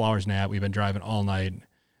take a couple hours nap. We've been driving all night.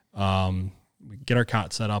 We get our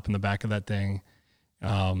cot set up in the back of that thing.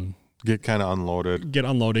 Get kind of unloaded.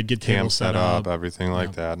 Get table set up, everything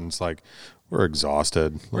like that. And it's like, we're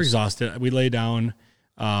exhausted. We lay down.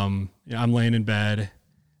 I'm laying in bed.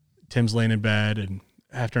 Tim's laying in bed, and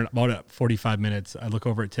after about 45 minutes, I look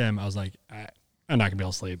over at Tim. I was like, I'm not gonna be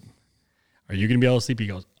able to sleep. Are you gonna be able to sleep? He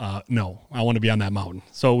goes, no, I want to be on that mountain.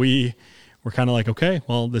 So we're kind of like, okay,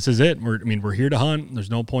 well, this is it. We're here to hunt. There's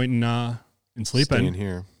no point in sleeping Staying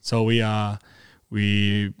here. So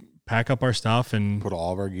we pack up our stuff and put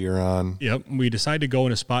all of our gear on. Yep. We decided to go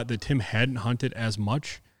in a spot that Tim hadn't hunted as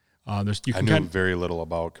much. I knew very little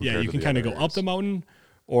about. Yeah, you can kind of go up the mountain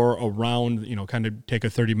or around, kind of take a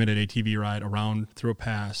 30-minute ATV ride around through a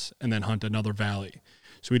pass and then hunt another valley.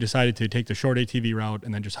 So we decided to take the short ATV route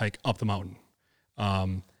and then just hike up the mountain.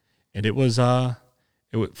 And it was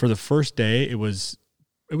for the first day, it was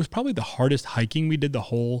probably the hardest hiking we did the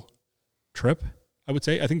whole trip, I would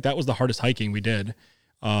say. I think that was the hardest hiking we did.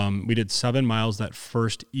 We did 7 miles that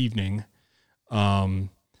first evening. And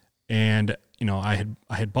I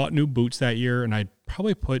had bought new boots that year, and I'd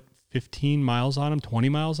probably put 15 miles on them, 20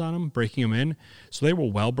 miles on them, breaking them in. So they were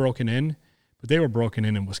well broken in, but they were broken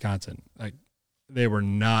in Wisconsin. Like, they were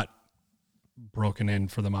not broken in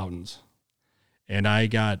for the mountains. And I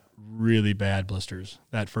got really bad blisters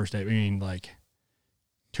that first day. I mean, like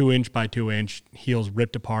 2-inch by 2-inch, heels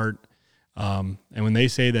ripped apart. And when they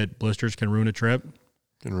say that blisters can ruin a trip,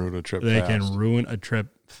 they can ruin a trip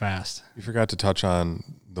fast. You forgot to touch on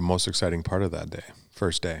the most exciting part of that day,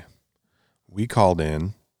 first day. We called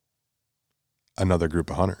in another group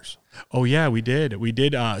of hunters. Oh yeah, we did.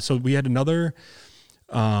 So we had another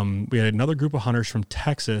group of hunters from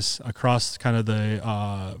Texas across kind of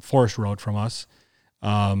the forest road from us.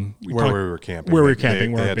 Where we were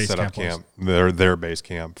camping. They had set up camp. Their base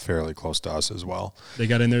camp fairly close to us as well. They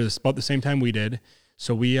got in there about the same time we did.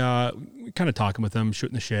 So we kind of talking with them,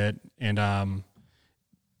 shooting the shit, and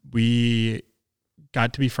we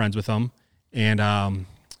got to be friends with them. And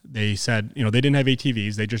they said, they didn't have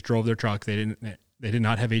ATVs. They just drove their truck. They did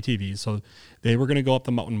not have ATVs. So they were going to go up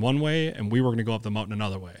the mountain one way, and we were going to go up the mountain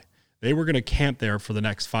another way. They were going to camp there for the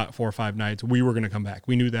next 4 or 5 nights. We were going to come back.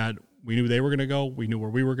 We knew that. We knew they were going to go. We knew where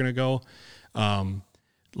we were going to go.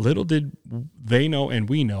 Little did they know, and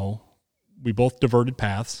we know, we both diverted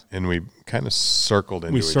paths. And we kind of circled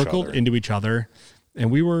into each other. And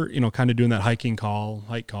we were, kind of doing that hike call,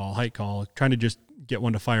 trying to just get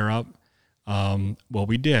one to fire up. Well,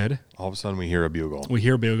 we did. All of a sudden we hear a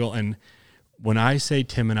bugle. And when I say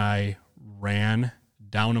Tim and I ran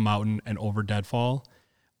down a mountain and over deadfall,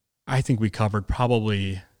 I think we covered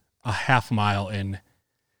probably a half mile in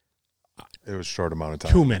it was a short amount of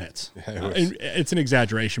time. 2 minutes. Yeah, it's an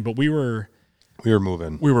exaggeration, but we were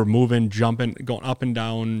moving. We were moving, jumping, going up and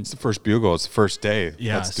down. It's the first bugle. It's the first day.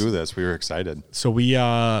 Yes. Let's do this. We were excited. So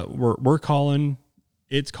we're calling.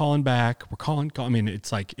 It's calling back. We're calling. I mean,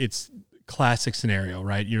 it's classic scenario,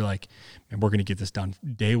 right? You're like, man, we're gonna get this done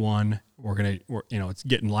day one. It's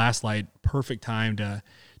getting last light, perfect time to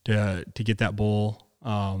get that bull,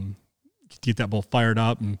 fired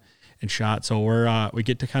up and shot. So we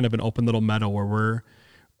get to kind of an open little meadow where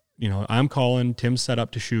I'm calling, Tim's set up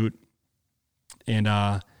to shoot, and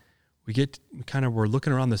we're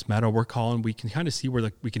looking around this meadow, we're calling, we can kind of see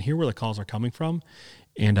we can hear where the calls are coming from,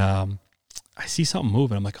 and I see something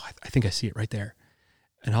moving. I'm like, oh, I think I see it right there.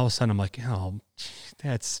 And all of a sudden I'm like, oh,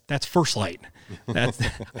 that's first light. I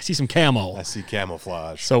see some camo. I see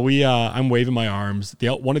camouflage. So I'm waving my arms.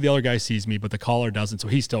 One of the other guys sees me, but the caller doesn't. So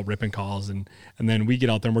he's still ripping calls. And then we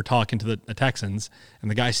get out there and we're talking to the Texans,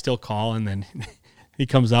 and the guy's still calling. And then he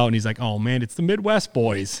comes out and he's like, oh man, it's the Midwest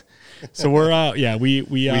boys. So we're out. Yeah.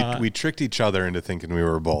 We tricked each other into thinking we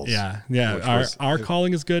were bulls. Yeah. Yeah. Our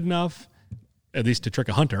calling is good enough, at least to trick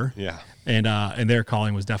a hunter. Yeah. And their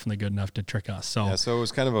calling was definitely good enough to trick us. So it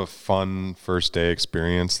was kind of a fun first day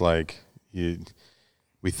experience. Like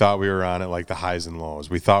we thought we were on it, like the highs and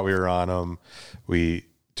lows. We thought we were on them.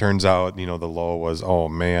 Turns out, the low was, oh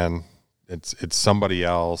man, it's somebody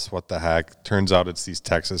else. What the heck? Turns out it's these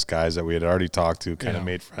Texas guys that we had already talked to, kind of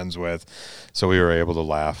made friends with. So we were able to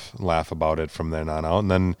laugh about it from then on out.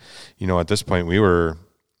 And then, at this point we were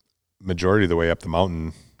majority of the way up the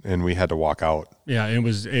mountain, and we had to walk out. Yeah, it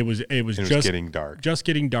was just getting dark. Just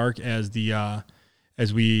getting dark as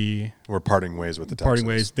we were parting ways with the Texans. Parting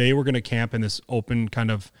ways. They were going to camp in this open kind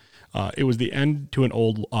of. It was the end to an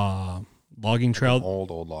old logging trail. Old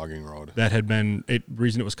logging road that had been.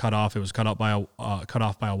 Reason it was cut off. It was cut off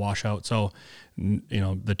by a washout. So,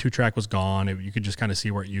 the 2-track was gone. You could just kind of see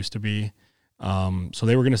where it used to be. So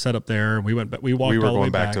they were going to set up there. We walked. We were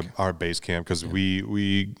going back to our base camp because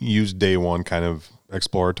we used day one kind of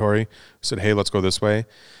exploratory. We said, hey, let's go this way.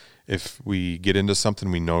 If we get into something,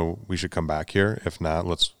 we know we should come back here. If not,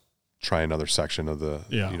 let's try another section of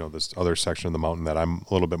this other section of the mountain that I'm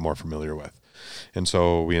a little bit more familiar with. And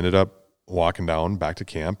so we ended up walking down back to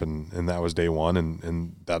camp, and that was day one.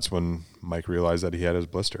 And that's when Mike realized that he had his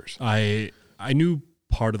blisters. I knew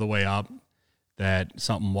part of the way up that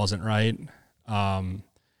something wasn't right.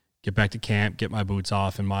 Get back to camp, get my boots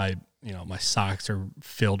off, and my socks are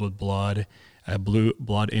filled with blood. I have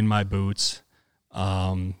blood in my boots.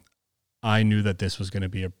 I knew that this was going to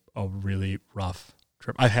be a really rough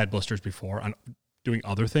trip. I've had blisters before on doing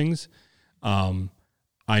other things.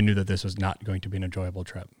 I knew that this was not going to be an enjoyable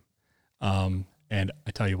trip. And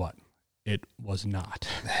I tell you what, it was not.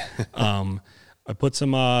 I put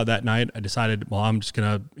some, that night I decided, well, I'm just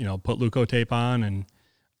going to, put Leukotape on, and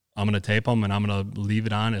I'm going to tape them, and I'm going to leave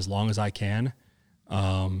it on as long as I can.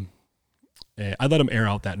 I let them air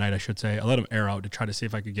out that night, I should say. I let them air out to try to see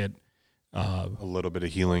if I could get a little bit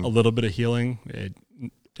of healing. A little bit of healing.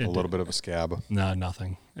 A little bit of a scab. No,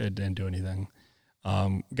 nothing. It didn't do anything.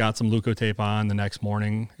 Got some Leukotape on the next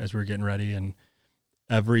morning as we were getting ready, and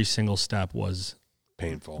every single step was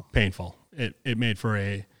painful. It made for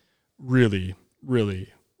a really,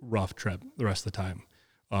 really rough trip the rest of the time.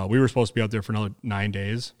 We were supposed to be out there for another 9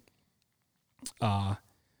 days. Man,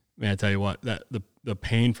 I tell you what, that the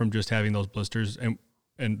pain from just having those blisters,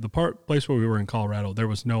 and the place where we were in Colorado, there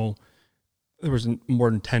was more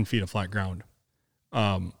than 10 feet of flat ground.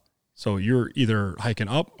 So you're either hiking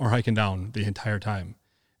up or hiking down the entire time.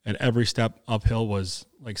 And every step uphill was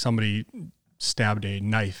like somebody stabbed a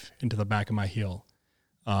knife into the back of my heel.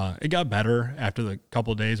 It got better after the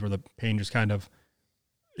couple of days where the pain just kind of,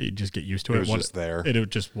 you just get used to it. It was just there.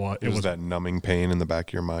 It was that numbing pain in the back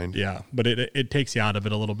of your mind. Yeah, but it takes you out of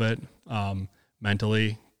it a little bit.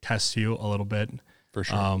 Mentally tests you a little bit. For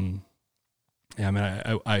sure. Yeah, I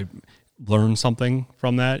mean, I learned something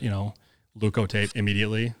from that, Leukotape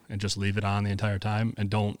immediately and just leave it on the entire time, and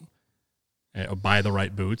don't buy the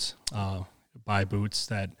right boots. Buy boots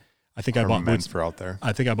that I think I bought boots for out there.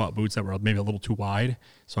 I think I bought boots that were maybe a little too wide,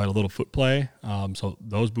 so I had a little foot play. So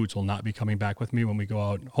those boots will not be coming back with me when we go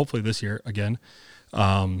out, hopefully this year again.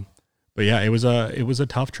 But yeah, it was a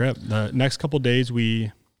tough trip. The next couple of days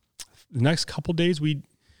we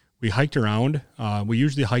hiked around. We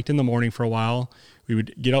usually hiked in the morning for a while. We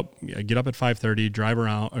would get up at 5:30, drive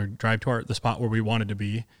around or drive to the spot where we wanted to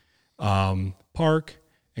be, park,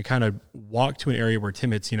 and kind of walk to an area where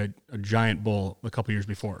Tim had seen a giant bull a couple years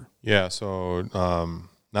before. Yeah. So,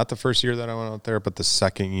 not the first year that I went out there, but the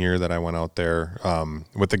second year that I went out there,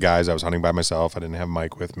 with the guys. I was hunting by myself. I didn't have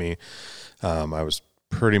Mike with me. I was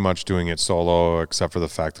pretty much doing it solo, except for the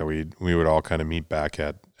fact that we would all kind of meet back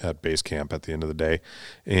at base camp at the end of the day.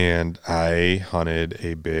 And I hunted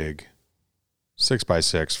a big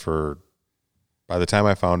 6x6 by the time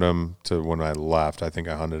I found him to when I left, I think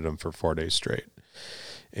I hunted him for 4 days straight.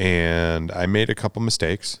 And I made a couple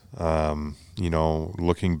mistakes.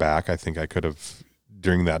 Looking back, I think I could have,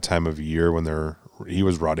 during that time of year when he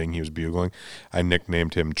was rutting, he was bugling, I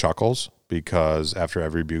nicknamed him Chuckles, because after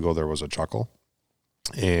every bugle there was a chuckle.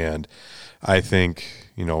 And I think,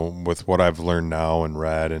 with what I've learned now and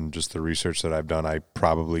read and just the research that I've done, I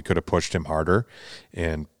probably could have pushed him harder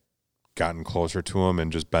and gotten closer to him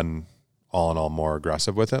and just been all in all more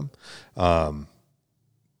aggressive with him. But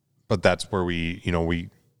that's where we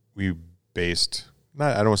based,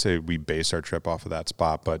 I don't want to say we based our trip off of that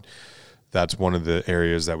spot, but that's one of the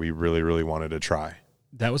areas that we really, really wanted to try.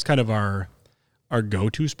 That was kind of our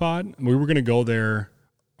go-to spot. We were going to go there.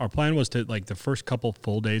 Our plan was to, like, the first couple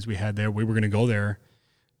full days we had there, we were going to go there,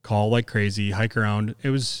 call like crazy, hike around. It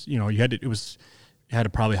was, you had to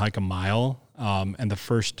probably hike a mile. And the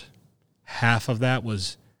first half of that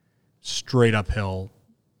was straight uphill,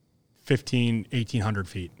 1,800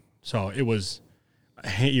 feet. So it was,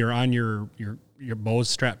 you're on your bow's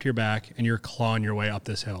strapped to your back and you're clawing your way up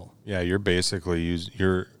this hill. Yeah. You're basically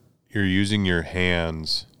you're using your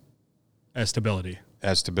hands as stability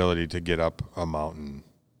to get up a mountain.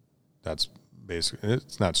 That's basically,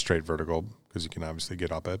 it's not straight vertical because you can obviously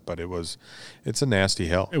get up it, but it's a nasty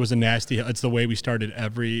hill. It was a nasty hill. It's the way we started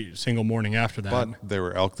every single morning after that. But there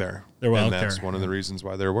were elk there. And that's one of the reasons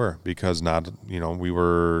why there were, because we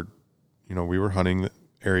were hunting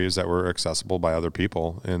areas that were accessible by other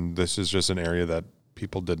people. And this is just an area that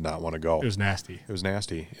people did not want to go. It was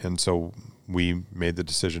nasty. And so we made the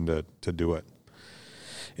decision to do it.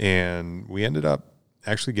 And we ended up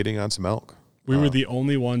actually getting on some elk. We were the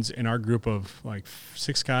only ones in our group of like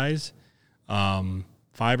 6 guys, 5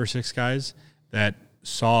 or 6 guys that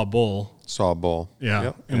saw a bull. Yeah.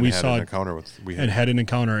 Yep. And we had an encounter had an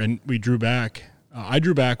encounter, and we drew back. I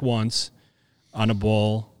drew back once on a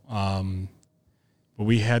bull. But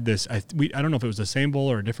we had this, I don't know if it was the same bull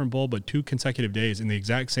or a different bull, but 2 consecutive days in the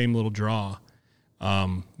exact same little draw.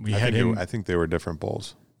 We had him. I think they were different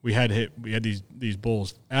bulls. We had these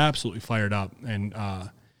bulls absolutely fired up, and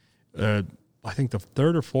I think the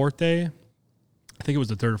third or fourth day,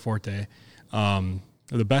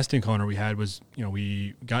 the best encounter we had was,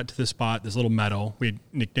 we got to this spot, this little meadow. We had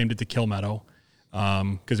nicknamed it the Kill Meadow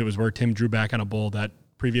because it was where Tim drew back on a bull that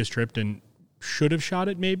previous trip and should have shot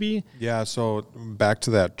it maybe. Yeah, so back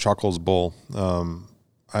to that Chuckles bull,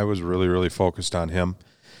 I was really, really focused on him,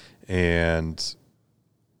 and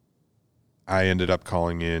I ended up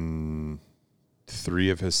calling in 3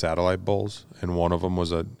 of his satellite bulls, and one of them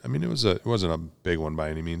was it wasn't a big one by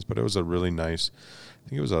any means, but it was a really nice, I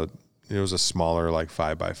think it was a smaller, like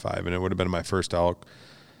 5x5, and it would have been my first elk.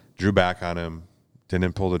 Drew back on him,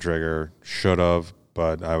 didn't pull the trigger, should have,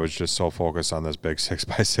 but I was just so focused on this big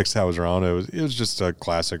 6x6 I was around. It was just a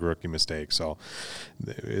classic rookie mistake. So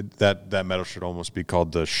that meadow should almost be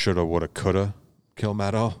called the shoulda, woulda, coulda kill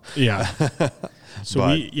meadow. Yeah. So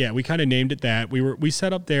we kind of named it that. We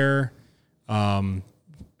set up there. That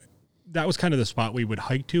was kind of the spot we would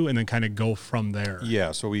hike to and then kind of go from there.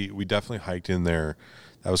 Yeah. So we definitely hiked in there.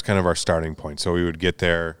 That was kind of our starting point. So we would get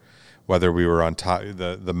there, whether we were on top,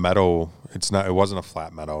 the meadow, it wasn't a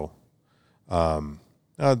flat meadow.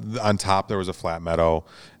 On top there was a flat meadow,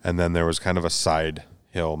 and then there was kind of a side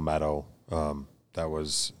hill meadow that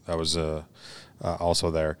was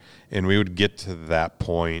also there. And we would get to that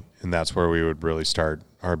point, and that's where we would really start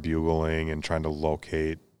our bugling and trying to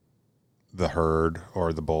locate the herd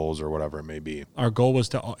or the bulls or whatever it may be. Our goal was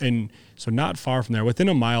so not far from there, within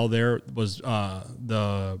a mile there was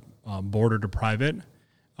the border to private,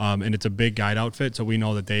 and it's a big guide outfit, so we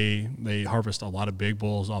know that they harvest a lot of big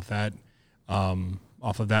bulls off that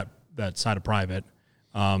side of private.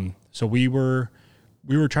 So we were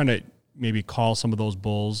trying to maybe call some of those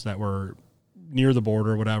bulls that were near the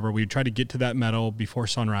border or whatever. We tried to get to that meadow before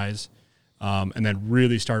sunrise, and then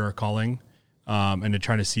really start our calling, and to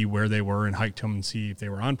try to see where they were and hike to them and see if they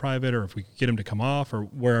were on private or if we could get them to come off or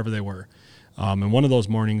wherever they were. And one of those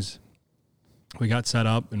mornings we got set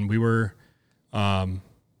up and we were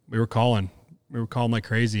calling like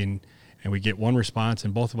crazy, and we get one response,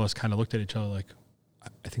 and both of us kind of looked at each other like,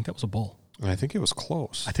 I think that was a bull. I think it was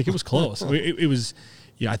close. It was,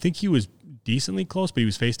 I think he was decently close, but he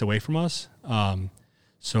was faced away from us.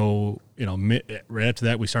 So, right after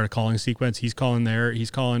that, we started calling sequence. He's calling there.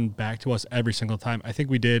 He's calling back to us every single time. I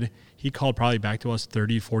think he called probably back to us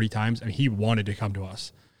 30, 40 times, and he wanted to come to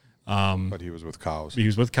us. But he was with cows.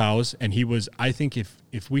 And he was, I think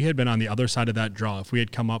if we had been on the other side of that draw, if we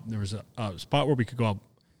had come up, there was a spot where we could go up.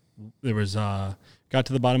 There was, got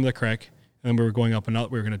to the bottom of the creek, and then we were going up we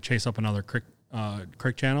were going to chase up another creek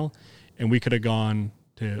channel, and we could have gone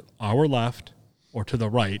to our left or to the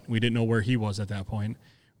right. We didn't know where he was at that point.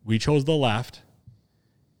 We chose the left.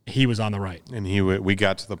 He was on the right. And we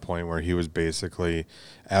got to the point where he was basically,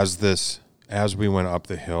 as we went up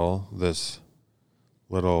the hill, this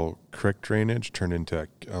little creek drainage turned into a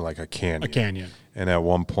canyon. A canyon. And at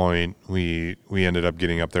one point, we ended up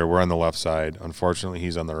getting up there. We're on the left side. Unfortunately,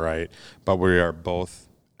 he's on the right. But we are both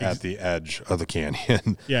at the edge of the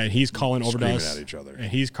canyon. Yeah, and he's calling over to us. At each other. And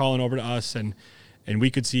he's calling over to us, and we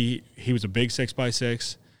could see he was a big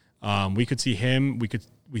 6x6. We could see him.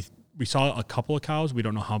 We saw a couple of cows. We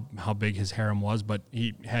don't know how big his harem was, but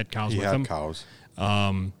he had cows with him. He had cows.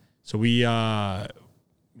 So we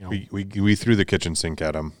we threw the kitchen sink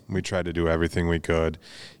at him. We tried to do everything we could.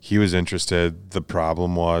 He was interested. The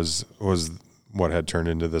problem was what had turned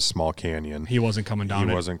into this small canyon. He wasn't coming down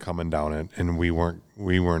it, and we weren't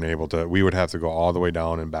able to. We would have to go all the way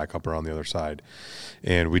down and back up around the other side,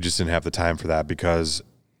 and we just didn't have the time for that because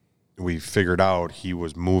we figured out he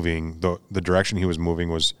was moving. The direction he was moving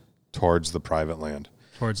was towards the private land.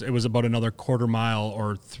 It was about another quarter mile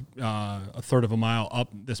or a third of a mile up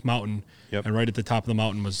this mountain. Yep. And right at the top of the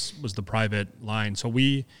mountain was the private line. So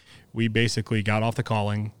we basically got off the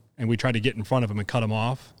calling and we tried to get in front of him and cut him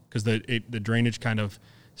off because the drainage kind of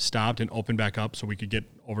stopped and opened back up so we could get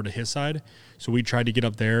over to his side. So we tried to get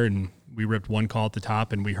up there and we ripped one call at the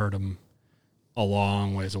top and we heard him a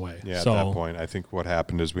long ways away. Yeah, at that point, I think what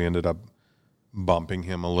happened is we ended up bumping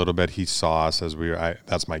him a little bit. He saw us as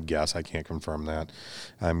that's my guess. I can't confirm that.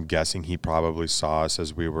 I'm guessing he probably saw us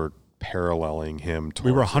as we were paralleling him.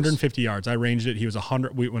 We were 150 yards. I ranged it. He was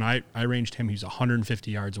 100. When I ranged him, he was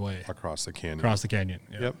 150 yards away. Across the canyon.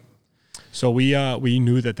 Yeah. Yep. So we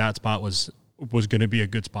knew that spot was going to be a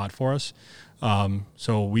good spot for us.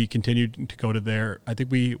 So we continued to go to there. I think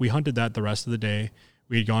we hunted that the rest of the day.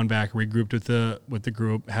 We had gone back, regrouped with the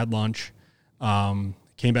group, had lunch,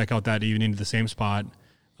 came back out that evening to the same spot,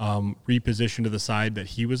 repositioned to the side that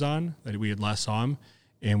he was on, that we had last saw him,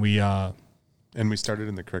 and we And we started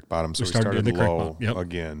in the creek bottom, so we started started in the creek low bottom, yep.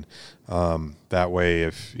 again. That way,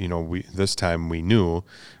 if this time we knew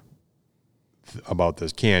about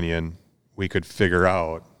this canyon, we could figure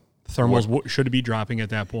out thermals should be dropping at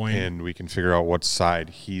that point, and we can figure out what side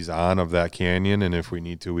he's on of that canyon, and if we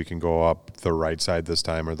need to, we can go up the right side this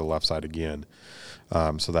time or the left side again.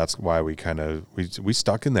 So that's why we kind of we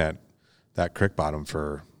stuck in that creek bottom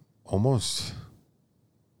for almost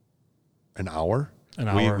an hour.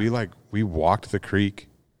 We walked the creek,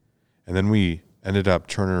 and then we ended up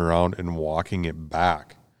turning around and walking it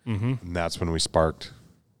back, and that's when we sparked.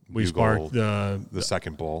 We sparked the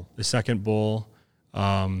second bull. The second bull.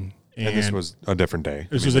 And this was a different day.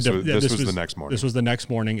 This was the next morning. This was the next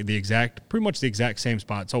morning. Pretty much the exact same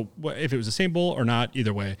spot. So if it was the same bull or not,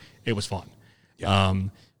 either way, it was fun. Yeah.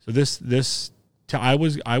 I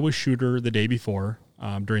was shooter the day before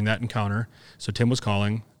during that encounter. So Tim was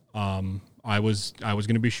calling. I was going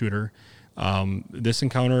to be shooter. This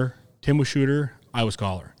encounter, Tim was shooter. I was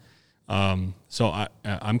caller. So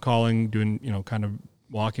I'm calling, doing kind of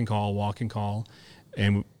walk and call,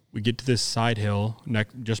 and we get to this side hill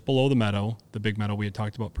just below the meadow, the big meadow we had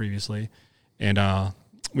talked about previously, and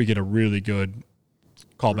we get a really good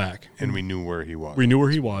call back. And we knew where he was. We knew where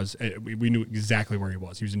he was. We knew exactly where he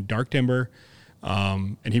was. He was in dark timber,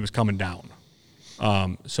 and he was coming down.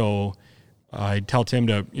 So I tell Tim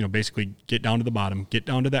to basically get down to the bottom, get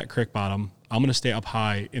down to that creek bottom. I'm going to stay up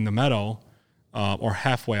high in the meadow, or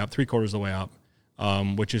halfway up, 3/4 of the way up,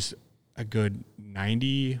 which is a good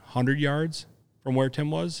 90, 100 yards from where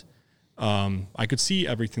Tim was. I could see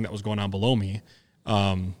everything that was going on below me.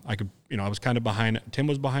 I was kind of behind. Tim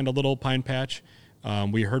was behind a little pine patch.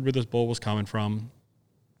 We heard where this bull was coming from.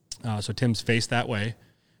 So Tim's faced that way.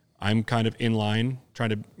 I'm kind of in line, trying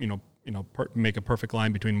to make a perfect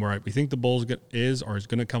line between where we think the bull is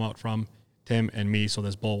going to come out from Tim and me. So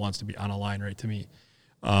this bull wants to be on a line right to me.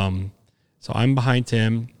 So I'm behind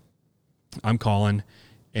Tim. I'm calling,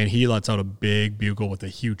 and he lets out a big bugle with a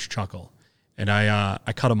huge chuckle. And I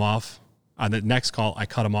cut him off. On the next call, I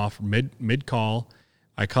cut him off mid call.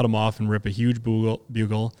 I cut him off and rip a huge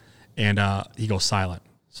bugle, and he goes silent.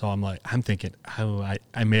 So I'm thinking,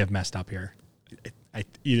 I may have messed up here.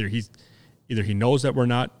 Either he knows that we're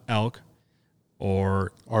not elk,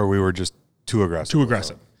 or we were just too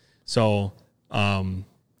aggressive. So I'm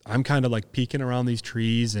kind of like peeking around these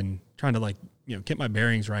trees and trying to get my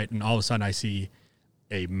bearings right, and all of a sudden I see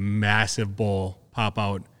a massive bull pop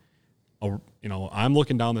out. I'm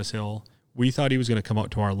looking down this hill. We thought he was going to come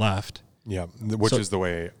out to our left. Yeah, which is the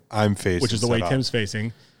way I'm facing. Which is the way Tim's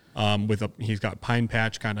facing. He's got pine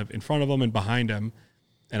patch kind of in front of him and behind him,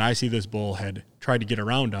 and I see this bull had tried to get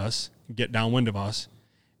around us, get downwind of us,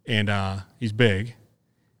 and he's big,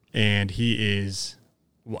 and he is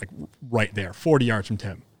right there, 40 yards from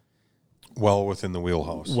Tim. Well within the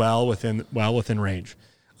wheelhouse. Well within range,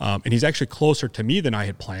 and he's actually closer to me than I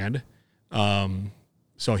had planned.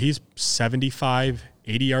 So he's 75,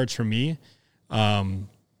 80 yards from me.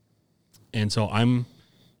 And so I'm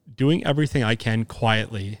doing everything I can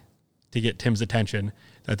quietly to get Tim's attention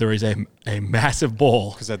that there is a massive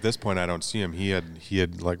bull. Because at this point I don't see him. He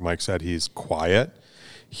had, like Mike said, he's quiet.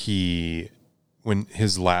 When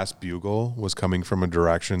his last bugle was coming from a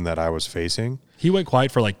direction that I was facing, he went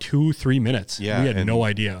quiet for 2-3 minutes. Yeah. We had no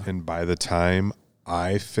idea. And by the time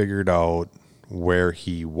I figured out where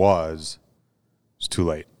he was, it was too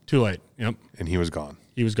late. Yep. And he was gone.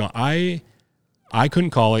 I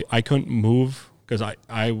couldn't call it. I couldn't move because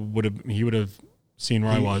he would have seen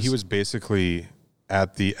where I was. He was basically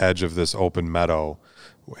at the edge of this open meadow,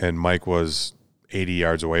 and Mike was 80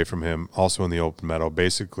 yards away from him, also in the open meadow,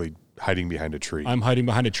 basically hiding behind a tree. I'm hiding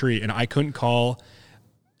behind a tree, and I couldn't call.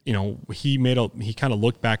 He kind of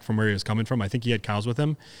looked back from where he was coming from. I think he had cows with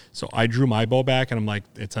him. So I drew my bow back, and I'm like,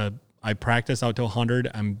 I practice out to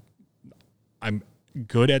 100. I'm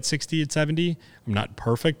good at 60 and 70. I'm not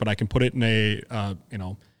perfect, but I can put it in a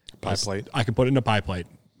pie plate. I can put it in a pie plate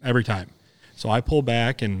every time. So I pull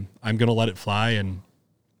back and I'm going to let it fly. And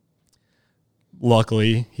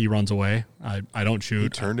luckily he runs away. I don't shoot. He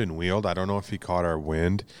turned and wheeled. I don't know if he caught our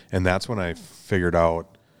wind. And that's when I figured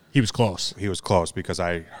out he was close. He was close because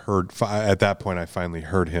I heard, at that point, I finally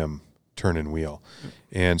heard him turn and wheel.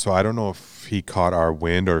 And so I don't know if he caught our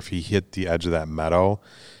wind or if he hit the edge of that meadow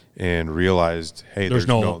and realized, hey, there's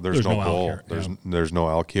no bull, there's no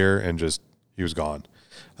elk here, and just he was gone.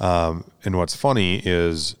 And what's funny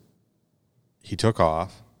is he took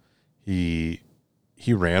off. He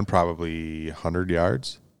ran probably 100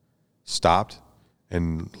 yards, stopped,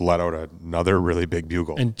 and let out another really big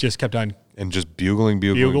bugle, and just kept on and just bugling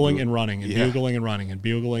and running and bugling and running and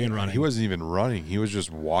bugling and running. He wasn't even running. He was just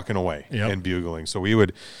walking away Yep. and bugling. So we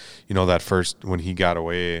would, that first, when he got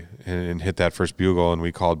away and hit that first bugle and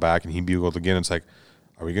we called back and he bugled again, it's like,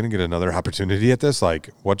 are we going to get another opportunity at this? Like,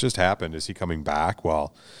 what just happened? Is he coming back?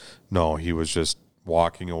 Well, no, he was just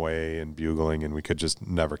walking away and bugling, and we could just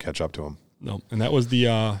never catch up to him. No, and that was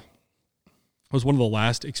was one of the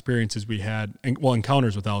last experiences we had,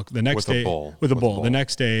 encounters with elk. The next day, with a bull. The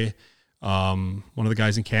next day, one of the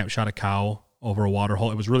guys in camp shot a cow over a water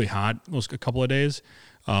hole. It was really hot those a couple of days,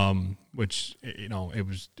 which it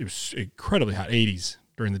was incredibly hot, 80s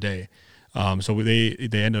during the day. So they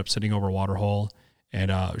ended up sitting over a water hole and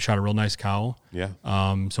shot a real nice cow. Yeah.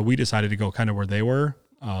 So we decided to go kind of where they were.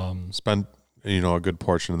 Spent a good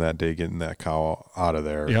portion of that day getting that cow out of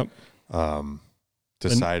there. Yep.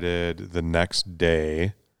 Decided the next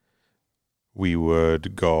day we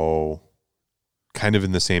would go kind of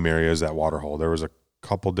in the same area as that water hole. There was a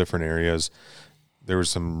couple different areas. There was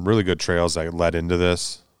some really good trails that led into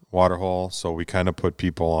this water hole. So we kind of put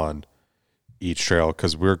people on each trail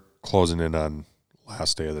because we're closing in on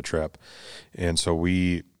last day of the trip. And so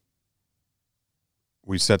we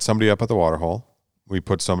set somebody up at the water hole. We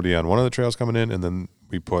put somebody on one of the trails coming in, and then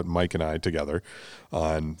we put Mike and I together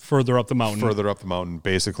on further up the mountain,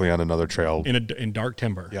 basically on another trail in dark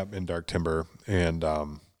timber. Yep, in dark timber, and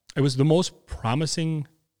it was the most promising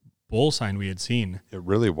bull sign we had seen. It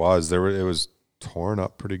really was. It was torn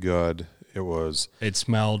up pretty good. It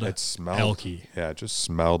smelled elky. Yeah, it just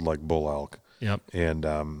smelled like bull elk. Yep.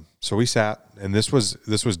 And so we sat, and this was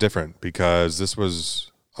different because this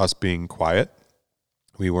was us being quiet.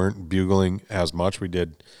 We weren't bugling as much. We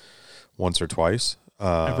did once or twice.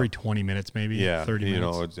 Every 20 minutes, maybe. Yeah, 30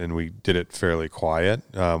 minutes. And we did it fairly quiet.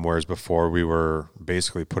 Whereas before we were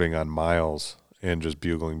basically putting on miles and just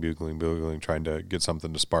bugling, trying to get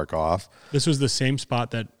something to spark off. This was the same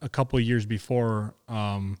spot that a couple of years before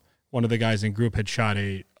one of the guys in group had shot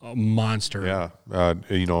a monster. Yeah,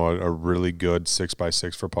 a really good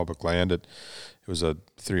 6x6 for public land. It was a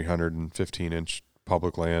 315-inch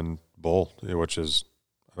public land bull, which is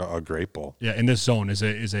a great bull. Yeah, and this zone this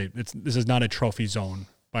is not a trophy zone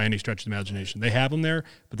by any stretch of the imagination. They have them there,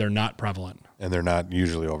 but they're not prevalent. And they're not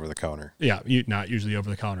usually over the counter. Yeah, not usually over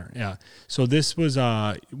the counter. Yeah. So this was,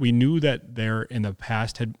 we knew that there in the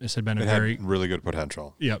past had been had really good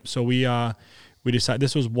potential. Yeah. So we decided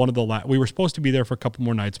this was one of the we were supposed to be there for a couple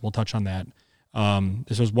more nights. We'll touch on that.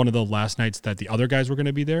 This was one of the last nights that the other guys were going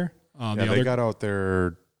to be there. They got out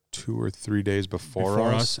there 2 or 3 days before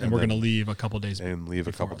us, and we're going to leave a couple days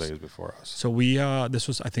before us. So we this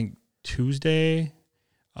was, I think, Tuesday.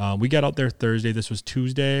 We got out there Thursday. This was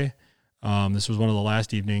Tuesday. This was one of the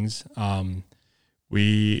last evenings.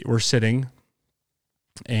 We were sitting,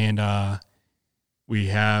 and we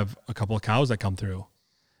have a couple of cows that come through,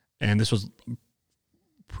 and this was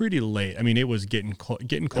pretty late. I mean, it was getting close.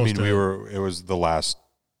 It was the last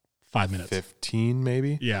 5 minutes, 15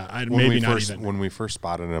 maybe. Yeah, when we first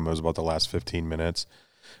spotted them, it was about the last 15 minutes.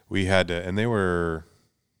 We had to, and they were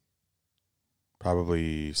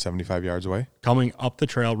probably 75 yards away, coming up the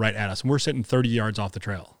trail right at us, and we're sitting 30 yards off the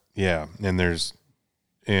trail. Yeah,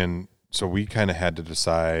 and so we kind of had to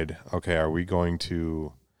decide, okay, are we going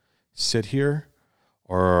to sit here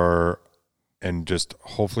and just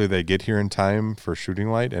hopefully they get here in time for shooting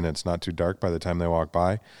light and it's not too dark by the time they walk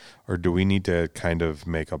by, or do we need to kind of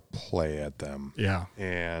make a play at them? Yeah.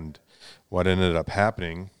 And what ended up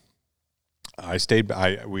happening, I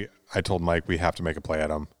told Mike we have to make a play at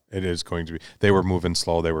them. It is going to be, they were moving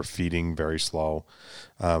slow. They were feeding very slow.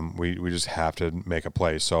 We just have to make a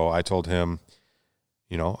play. So I told him,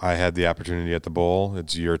 I had the opportunity at the bull.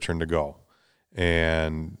 It's your turn to go.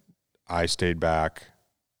 And I stayed back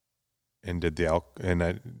and did the elk, and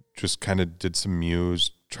I just kind of did some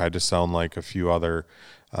mews, tried to sound like a few other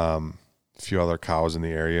cows in the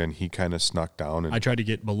area, and he kind of snuck down. And I tried to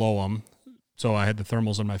get below him, so I had the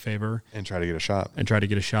thermals in my favor. And try to get a shot.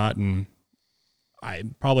 And I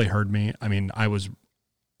probably heard me. I mean,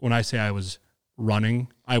 when I say I was running,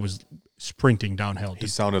 I was sprinting downhill. He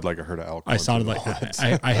sounded like a herd of elk. I sounded like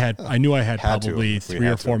I knew I had probably 3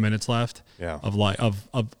 or 4 minutes left. Yeah. of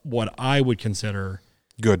what I would consider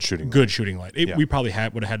good shooting light. We probably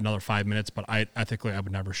would have had another 5 minutes, but ethically I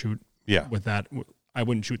would never shoot. Yeah. With that, I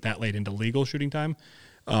wouldn't shoot that late into legal shooting time,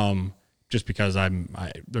 just because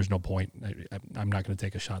there's no point. I'm not going to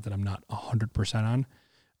take a shot that I'm not 100%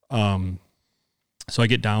 on. So I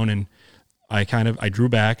get down and I drew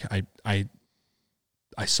back. I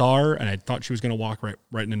saw her and I thought she was going to walk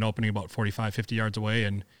right in an opening about 45, 50 yards away,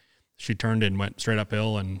 and she turned and went straight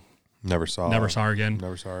uphill, and Never saw her again.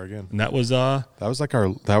 Never saw her again. And that was our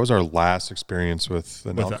last experience with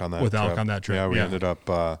an elk on that with trip. elk on that trip. Yeah, we ended up,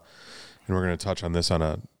 and we're going to touch on this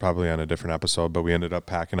probably on a different episode, but we ended up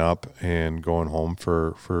packing up and going home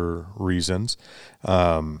for reasons.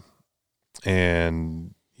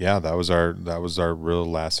 And yeah, that was our real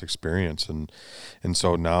last experience. And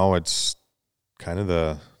so now it's kind of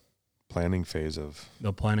the planning phase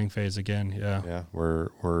again. Yeah. Yeah.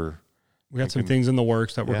 We got some things in the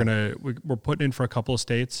works that we're putting in for a couple of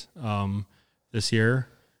states this year.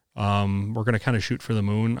 We're gonna kind of shoot for the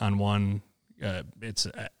moon on one. It's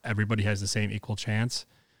everybody has the same equal chance.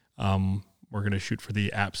 We're gonna shoot for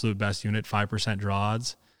the absolute best unit, 5% draw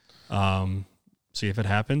odds. See if it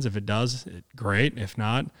happens. If it does, great. If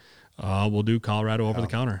not, we'll do Colorado over the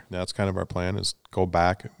counter. That's kind of our plan, is go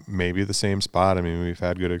back maybe the same spot. I mean, we've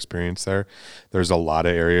had good experience there. There's a lot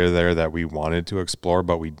of area there that we wanted to explore,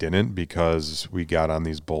 but we didn't because we got on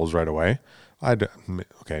these bulls right away.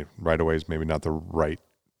 Right away is maybe not the right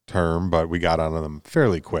term, but we got on them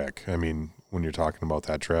fairly quick. I mean, when you're talking about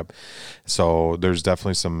that trip. So there's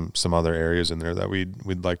definitely some other areas in there that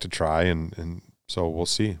we'd like to try. And so we'll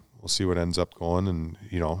see. We'll see what ends up going. And,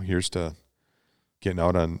 here's to getting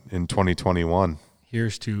out in 2021.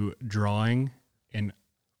 Here's to drawing in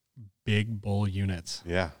big bull units.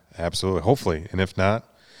 Yeah, absolutely. Hopefully. And if not,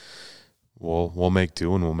 we'll make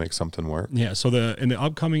do and we'll make something work. Yeah. So in the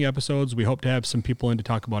upcoming episodes, we hope to have some people in to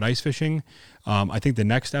talk about ice fishing. I think the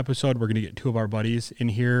next episode, we're going to get two of our buddies in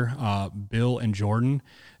here, Bill and Jordan,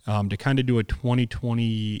 to kind of do a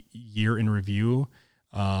 2020 year in review.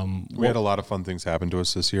 We had a lot of fun things happen to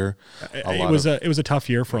us this year. It was a tough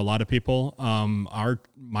year for a lot of people.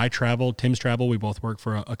 Tim's travel, we both work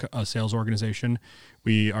for a sales organization.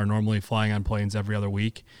 We are normally flying on planes every other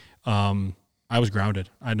week. I was grounded.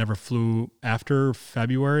 I never flew after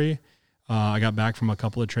February. I got back from a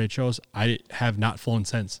couple of trade shows. I have not flown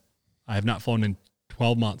since. I have not flown in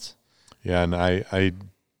 12 months. Yeah. And I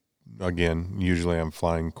again, usually I'm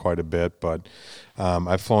flying quite a bit, but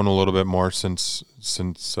I've flown a little bit more since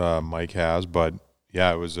Mike has. But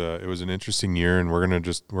yeah, it was an interesting year, and we're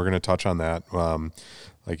gonna touch on that.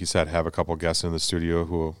 Like you said, have a couple guests in the studio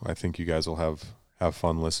who I think you guys will have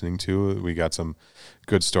fun listening to. We got some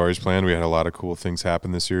good stories planned. We had a lot of cool things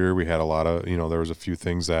happen this year. We had a lot of there was a few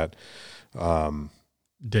things that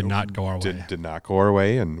did not go our way. Did not go our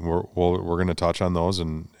way, and we're going to touch on those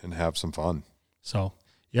and have some fun. So.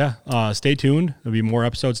 Yeah, stay tuned. There'll be more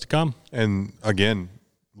episodes to come. And again,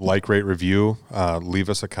 like, rate, review, leave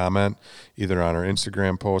us a comment either on our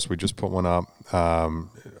Instagram post. We just put one up,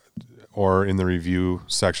 or in the review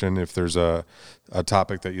section. If there's a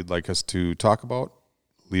topic that you'd like us to talk about,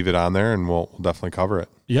 leave it on there and we'll definitely cover it.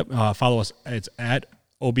 Yep. Follow us. It's at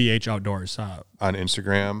OBH Outdoors. On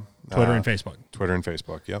Instagram, Twitter and Facebook.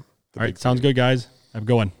 Yep. All right. Sounds good, guys. Have a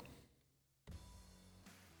good one.